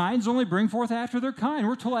shows kinds only bring forth after their kind.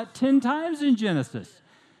 We're told that 10 times in Genesis.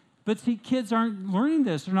 But see, kids aren't learning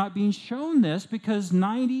this. They're not being shown this because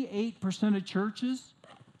 98% of churches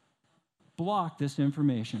block this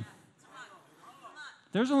information.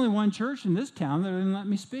 There's only one church in this town that didn't let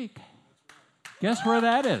me speak. Guess where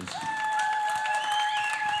that is?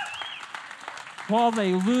 While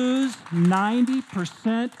they lose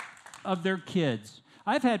 90% of their kids.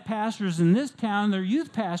 I've had pastors in this town, their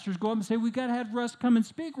youth pastors, go up and say, we've got to have Russ come and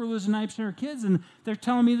speak. We're losing 9% of our kids. And they're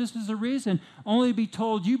telling me this is the reason. Only to be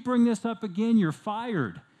told, you bring this up again, you're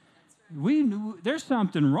fired. There's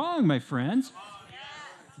something wrong, my friends.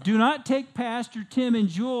 Do not take Pastor Tim and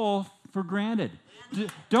Jewel for granted.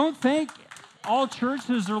 Don't think all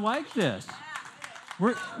churches are like this.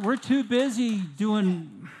 We're too busy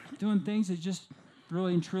doing things that just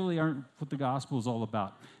really and truly aren't what the gospel is all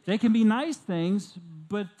about. They can be nice things,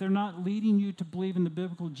 but they're not leading you to believe in the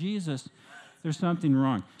biblical Jesus. There's something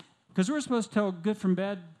wrong. Because we're supposed to tell good from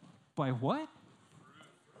bad by what?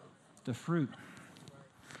 The fruit.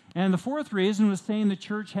 And the 4th reason was saying the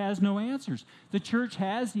church has no answers. The church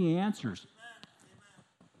has the answers.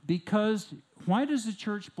 Because why does the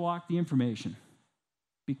church block the information?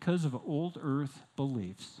 Because of old earth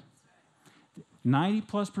beliefs.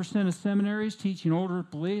 90+% of seminaries teaching old earth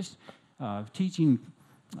beliefs, teaching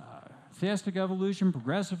theistic evolution,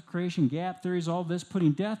 progressive creation, gap theories, all this,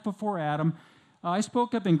 putting death before Adam. I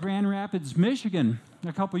spoke up in Grand Rapids, Michigan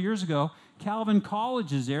a couple years ago. Calvin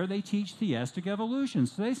College is there. They teach theistic evolution.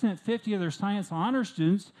 So they sent 50 of their science honor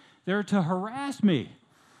students there to harass me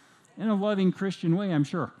in a loving Christian way, I'm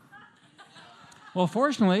sure. Well,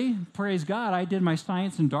 fortunately, praise God, I did my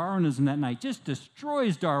science and Darwinism that night. Just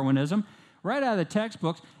destroys Darwinism right out of the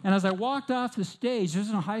textbooks. And as I walked off the stage, this is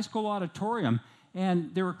in a high school auditorium,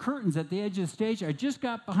 and there were curtains at the edge of the stage. I just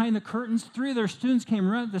got behind the curtains. 3 of their students came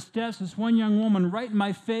running up the steps. This one young woman right in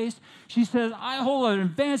my face. She says, I hold an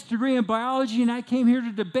advanced degree in biology, and I came here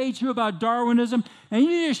to debate you about Darwinism, and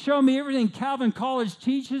you just show me everything Calvin College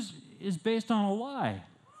teaches is based on a lie.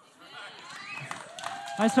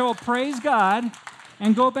 I said, well, praise God,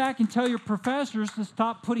 and go back and tell your professors to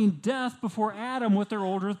stop putting death before Adam with their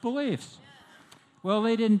old earth beliefs. Well,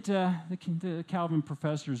 they didn't, the Calvin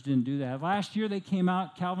professors didn't do that. Last year they came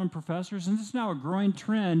out, Calvin professors, and this is now a growing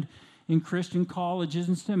trend in Christian colleges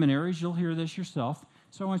and seminaries. You'll hear this yourself,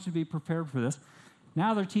 so I want you to be prepared for this.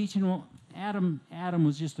 Now they're teaching, well, Adam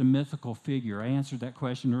was just a mythical figure. I answered that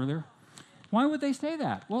question earlier. Why would they say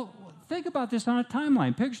that? Well, think about this on a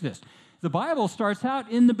timeline. Picture this. The Bible starts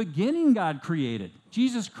out, in the beginning God created.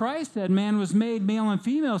 Jesus Christ said man was made male and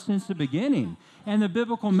female since the beginning. And the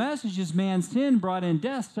biblical message is man's sin brought in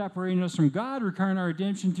death, separating us from God, requiring our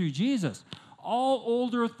redemption through Jesus. All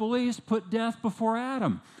old earth beliefs put death before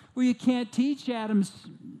Adam. Well, you can't teach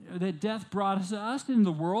that death brought us into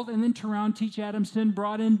the world and then turn around and teach Adam's sin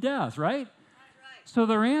brought in death, right? So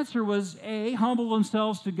their answer was A, humble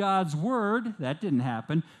themselves to God's word. That didn't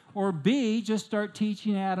happen. Or B, just start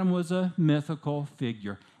teaching Adam was a mythical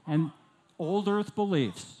figure. And old earth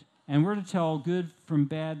beliefs. And we're to tell good from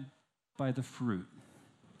bad by the fruit.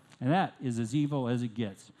 And that is as evil as it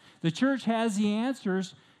gets. The church has the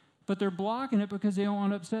answers, but they're blocking it because they don't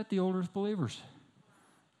want to upset the old earth believers.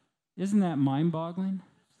 Isn't that mind-boggling?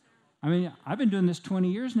 I mean, I've been doing this 20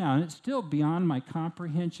 years now, and it's still beyond my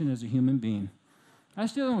comprehension as a human being. I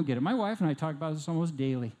still don't get it. My wife and I talk about this almost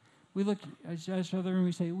daily. We look at each other and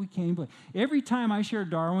we say, we can't believe. Every time I share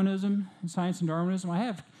Darwinism, science and Darwinism, I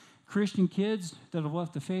have Christian kids that have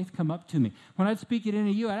left the faith come up to me. When I'd speak at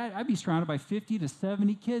NAU, I'd be surrounded by 50 to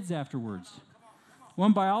 70 kids afterwards.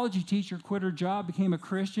 One biology teacher quit her job, became a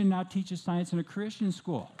Christian, now teaches science in a Christian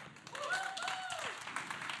school.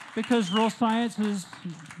 Because real science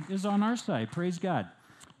is on our side, praise God.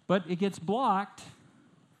 But it gets blocked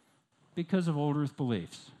because of old earth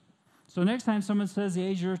beliefs. So next time someone says the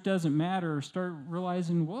age of the earth doesn't matter, start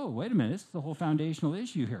realizing, whoa, wait a minute, this is the whole foundational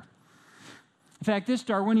issue here. In fact, this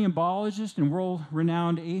Darwinian biologist and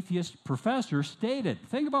world-renowned atheist professor stated,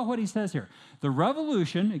 think about what he says here, the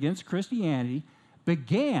revolution against Christianity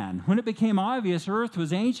began when it became obvious Earth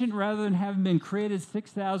was ancient rather than having been created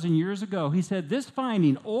 6,000 years ago. He said this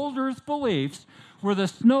finding, old Earth beliefs, were the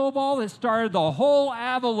snowball that started the whole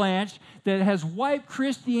avalanche that has wiped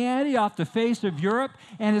Christianity off the face of Europe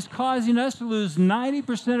and is causing us to lose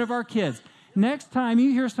 90% of our kids. Next time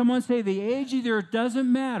you hear someone say the age of the earth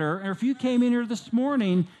doesn't matter, or if you came in here this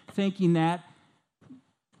morning thinking that,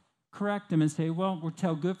 correct them and say, well, we'll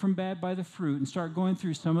tell good from bad by the fruit, and start going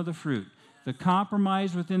through some of the fruit. The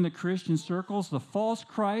compromise within the Christian circles, the false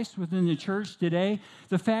Christ within the church today,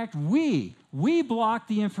 the fact we block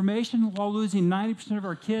the information while losing 90% of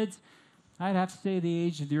our kids, I'd have to say the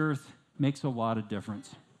age of the earth makes a lot of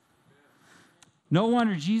difference. No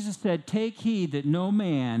wonder Jesus said, take heed that no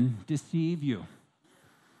man deceive you.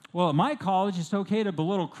 Well, at my college, it's okay to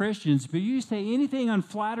belittle Christians, but you say anything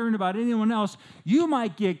unflattering about anyone else, you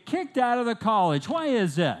might get kicked out of the college. Why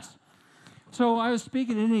is this? So I was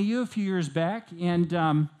speaking at NAU a few years back, and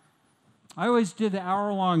I always did the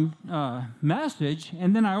hour-long message,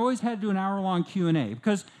 and then I always had to do an hour-long Q&A,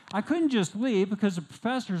 because I couldn't just leave, because the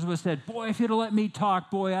professors would have said, boy, if you'd have let me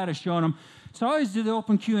talk, boy, I'd have shown them. So I always did the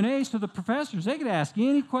open Q&A, so the professors, they could ask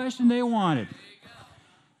any question they wanted.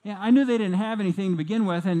 Yeah, I knew they didn't have anything to begin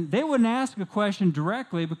with, and they wouldn't ask a question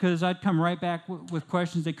directly, because I'd come right back with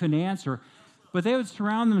questions they couldn't answer. But they would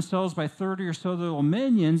surround themselves by 30 or so little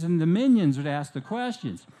minions, and the minions would ask the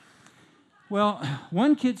questions. Well,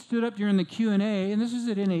 one kid stood up during the Q&A, and this was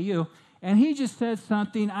at NAU, and he just said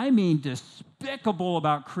something, I mean, despicable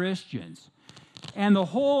about Christians. And the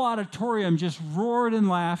whole auditorium just roared in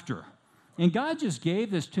laughter. And God just gave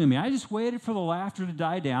this to me. I just waited for the laughter to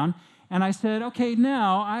die down, and I said, okay,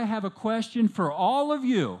 now I have a question for all of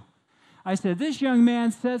you. I said, this young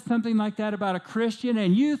man said something like that about a Christian,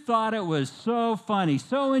 and you thought it was so funny,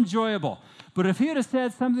 so enjoyable. But if he'd have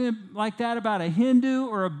said something like that about a Hindu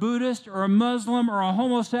or a Buddhist or a Muslim or a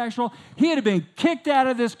homosexual, he'd have been kicked out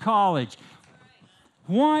of this college.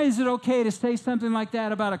 Why is it okay to say something like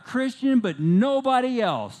that about a Christian but nobody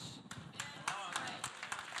else?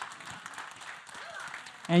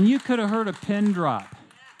 And you could have heard a pin drop.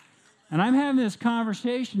 And I'm having this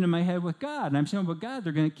conversation in my head with God, and I'm saying, well, God,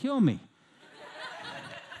 they're going to kill me.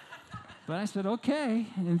 But I said, okay.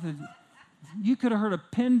 And you could have heard a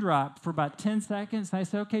pin drop for about 10 seconds. And I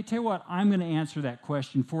said, okay, tell you what, I'm going to answer that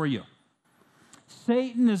question for you.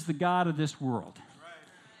 Satan is the god of this world.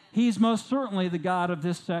 He's most certainly the god of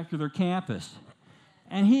this secular campus.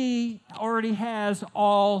 And he already has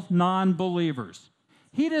all non-believers.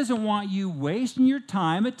 He doesn't want you wasting your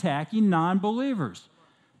time attacking non-believers.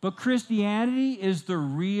 But Christianity is the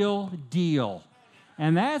real deal.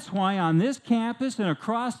 And that's why on this campus and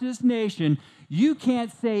across this nation, you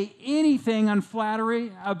can't say anything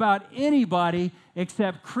unflattering about anybody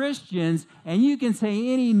except Christians, and you can say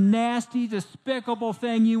any nasty, despicable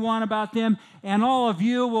thing you want about them, and all of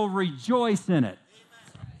you will rejoice in it.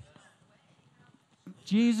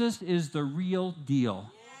 Jesus is the real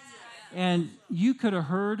deal. And you could have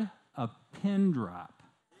heard a pin drop.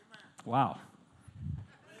 Wow.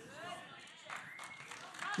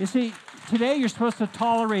 You see, today you're supposed to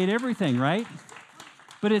tolerate everything, right?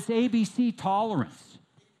 But it's ABC tolerance.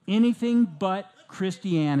 Anything but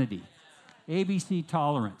Christianity. ABC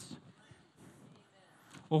tolerance.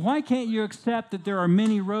 Well, why can't you accept that there are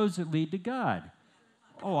many roads that lead to God?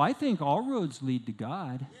 Oh, I think all roads lead to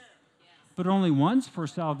God, but only one's for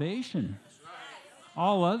salvation.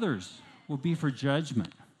 All others will be for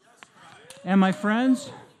judgment. And my friends,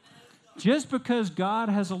 just because God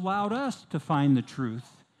has allowed us to find the truth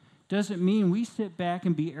doesn't mean we sit back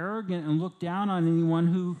and be arrogant and look down on anyone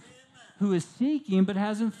who is seeking but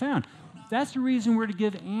hasn't found. That's the reason we're to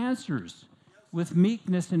give answers with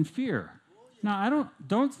meekness and fear. Now,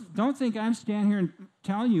 don't think I'm standing here and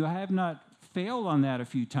telling you I have not failed on that a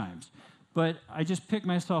few times, but I just pick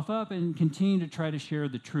myself up and continue to try to share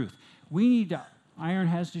the truth. Iron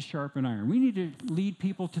has to sharpen iron. We need to lead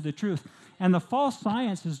people to the truth. And the false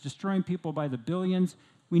science is destroying people by the billions.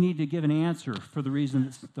 We need to give an answer for the reason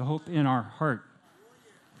that's the hope in our heart.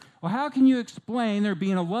 Well, how can you explain there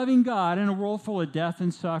being a loving God in a world full of death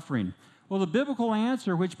and suffering? Well, the biblical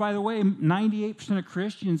answer, which, by the way, 98% of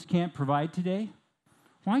Christians can't provide today.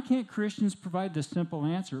 Why can't Christians provide this simple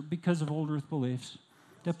answer? Because of old earth beliefs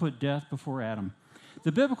that put death before Adam.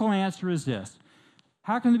 The biblical answer is this.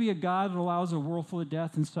 How can there be a God that allows a world full of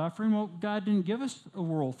death and suffering? Well, God didn't give us a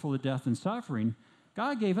world full of death and suffering.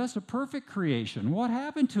 God gave us a perfect creation. What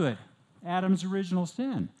happened to it? Adam's original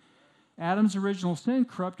sin. Adam's original sin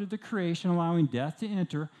corrupted the creation, allowing death to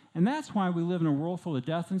enter, and that's why we live in a world full of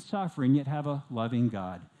death and suffering, yet have a loving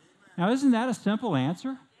God. Now, isn't that a simple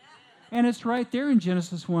answer? And it's right there in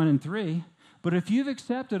Genesis 1 and 3. But if you've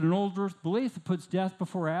accepted an old earth belief that puts death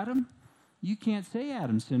before Adam, you can't say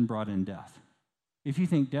Adam's sin brought in death if you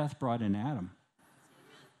think death brought in Adam.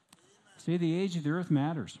 See, the age of the earth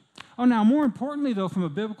matters. Oh, now, more importantly, though, from a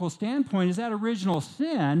biblical standpoint, is that original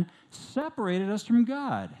sin separated us from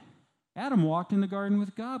God. Adam walked in the garden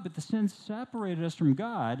with God, but the sin separated us from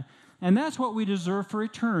God, and that's what we deserve for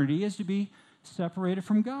eternity, is to be separated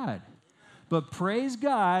from God. But praise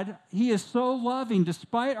God, He is so loving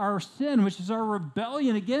despite our sin, which is our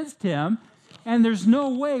rebellion against Him, and there's no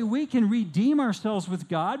way we can redeem ourselves with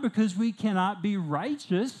God because we cannot be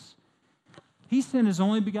righteous. He sent His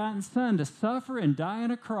only begotten Son to suffer and die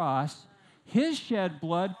on a cross, His shed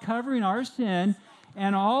blood covering our sin,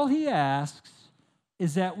 and all He asks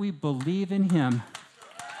is that we believe in Him.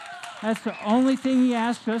 That's the only thing He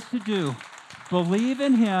asks us to do. Believe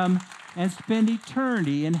in Him and spend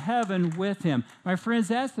eternity in heaven with Him. My friends,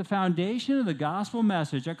 that's the foundation of the gospel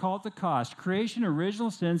message. I call it the cost. Creation, original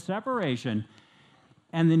sin, separation,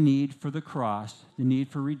 and the need for the cross, the need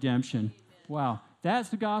for redemption. Wow, that's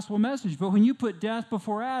the gospel message. But when you put death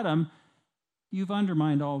before Adam, you've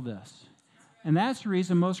undermined all this. And that's the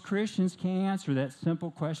reason most Christians can't answer that simple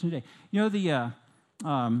question today. You know,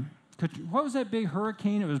 what was that big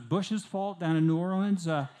hurricane? It was Bush's fault down in New Orleans.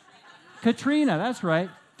 Katrina, that's right.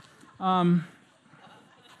 Well,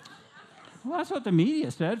 that's what the media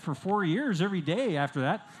said for 4 years, every day after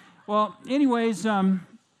that. Well, anyways,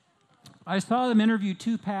 I saw them interview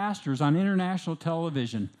two pastors on international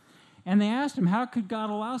television, and they asked them, how could God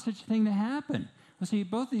allow such a thing to happen? Well, see,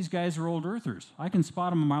 both these guys are old earthers. I can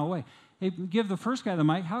spot them a mile away. They give the first guy the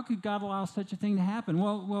mic, how could God allow such a thing to happen?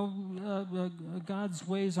 God's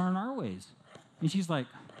ways aren't our ways. And she's like,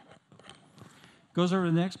 goes over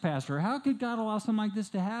to the next pastor, how could God allow something like this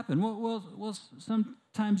to happen? Well,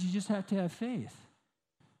 sometimes you just have to have faith.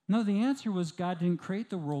 No, the answer was God didn't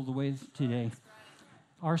create the world the way it is today.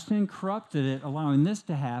 Our sin corrupted it, allowing this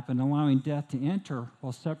to happen, allowing death to enter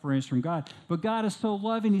while separating us from God. But God is so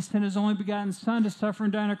loving, He sent His only begotten Son to suffer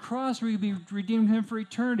and die on a cross where He'd be redeeming Him for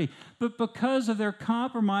eternity. But because of their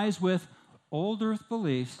compromise with old earth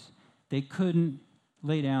beliefs, they couldn't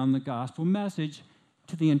lay down the gospel message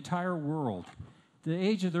to the entire world. The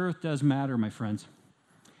age of the earth does matter, my friends.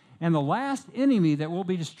 And the last enemy that will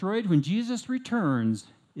be destroyed when Jesus returns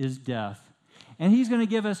is death. And He's going to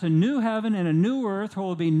give us a new heaven and a new earth where there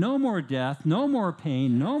will be no more death, no more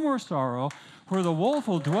pain, no more sorrow, where the wolf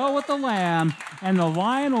will dwell with the lamb and the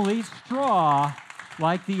lion will eat straw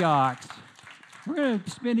like the ox. We're going to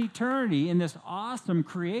spend eternity in this awesome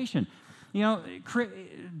creation. You know,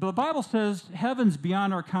 the Bible says heaven's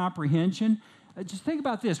beyond our comprehension. Just think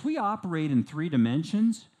about this. We operate in 3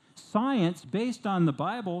 dimensions. Science, based on the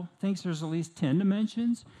Bible, thinks there's at least 10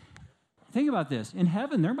 dimensions. Think about this. In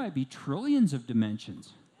heaven, there might be trillions of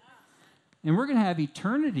dimensions. And we're going to have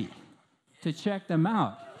eternity to check them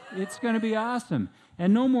out. It's going to be awesome.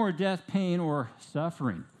 and no more death, pain, or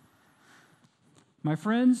suffering. My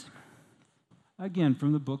friends, again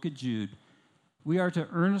from the book of Jude, we are to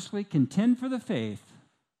earnestly contend for the faith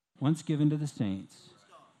once given to the saints.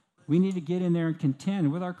 We need to get in there and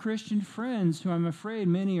contend with our Christian friends, who I'm afraid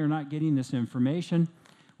many are not getting this information.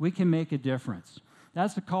 We can make a difference.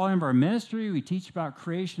 That's the calling of our ministry. We teach about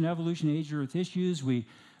creation, evolution, age, earth issues. We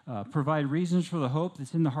provide reasons for the hope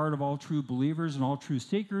that's in the heart of all true believers and all true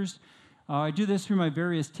seekers. I do this through my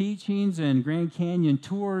various teachings and Grand Canyon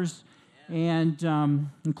tours, and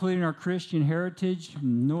including our Christian heritage,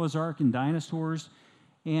 Noah's Ark and dinosaurs.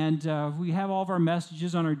 And we have all of our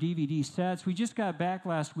messages on our DVD sets. We just got back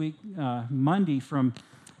last week, Monday, from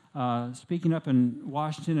speaking up in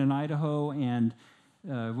Washington and Idaho, and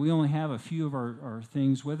we only have a few of our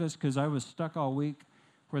things with us because I was stuck all week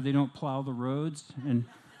where they don't plow the roads. And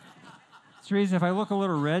it's the reason if I look a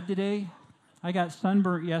little red today, I got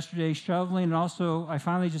sunburnt yesterday shoveling, and also I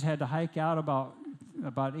finally just had to hike out about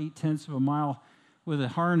 0.8 of a mile with a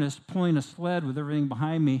harness, pulling a sled with everything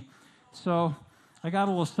behind me. So I got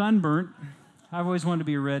a little sunburnt. I've always wanted to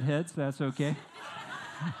be a redhead, so that's okay.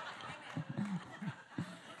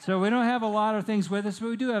 So we don't have a lot of things with us, but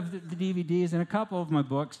we do have the DVDs and a couple of my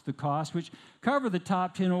books, The Cost, which cover the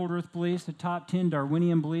top 10 old earth beliefs, the top 10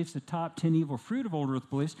 Darwinian beliefs, the top 10 evil fruit of old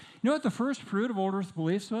earth beliefs. You know what the first fruit of old earth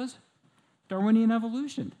beliefs was? Darwinian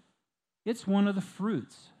evolution. It's one of the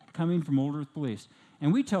fruits coming from old earth beliefs.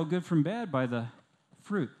 And we tell good from bad by the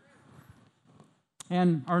fruit.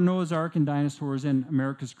 And our Noah's Ark and dinosaurs and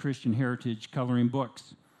America's Christian heritage coloring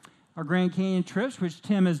books. Our Grand Canyon trips, which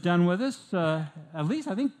Tim has done with us, at least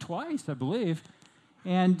I think twice, I believe.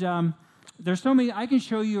 And there's so many. I can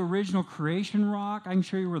show you original creation rock. I can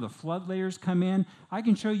show you where the flood layers come in. I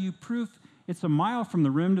can show you proof it's a mile from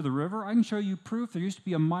the rim to the river. I can show you proof there used to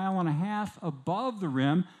be 1.5 miles above the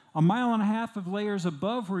rim, 1.5 miles of layers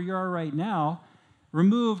above where you are right now,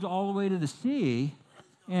 removed all the way to the sea,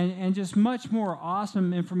 and just much more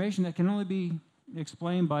awesome information that can only be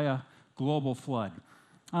explained by a global flood.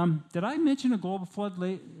 Did I mention a global flood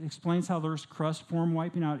explains how the Earth's crust formed,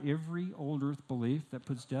 wiping out every old Earth belief that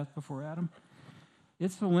puts death before Adam?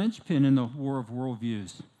 It's the linchpin in the war of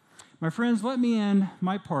worldviews. My friends, let me end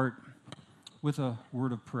my part with a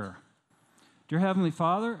word of prayer. Dear Heavenly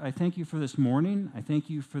Father, I thank you for this morning. I thank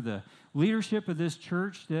you for the leadership of this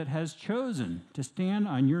church that has chosen to stand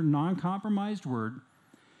on your non-compromised word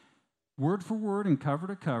for word and cover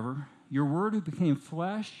to cover, your word who became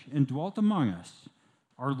flesh and dwelt among us,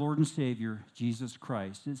 our Lord and Savior, Jesus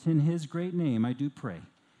Christ. It's in his great name I do pray.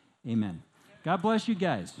 Amen. God bless you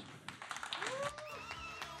guys.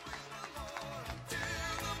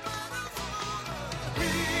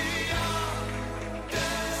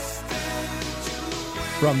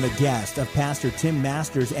 From the guest of Pastor Tim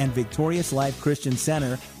Masters and Victorious Life Christian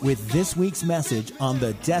Center with this week's message on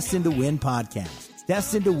the Destined to Win podcast.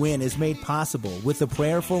 Destined to Win is made possible with the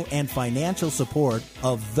prayerful and financial support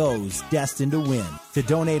of those destined to win. To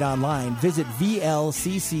donate online, visit vlccaz.org.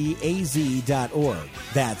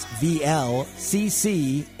 That's vlccaz.org.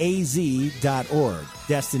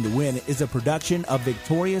 Destined to Win is a production of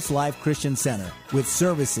Victorious Life Christian Center with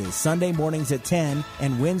services Sunday mornings at 10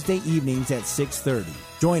 and Wednesday evenings at 6:30.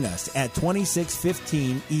 Join us at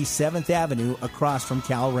 2615 East 7th Avenue across from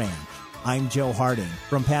Cal Ranch. I'm Joe Harding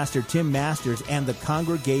from Pastor Tim Masters and the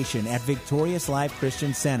congregation at Victorious Life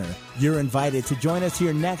Christian Center. You're invited to join us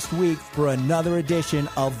here next week for another edition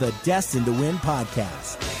of the Destined to Win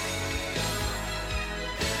podcast.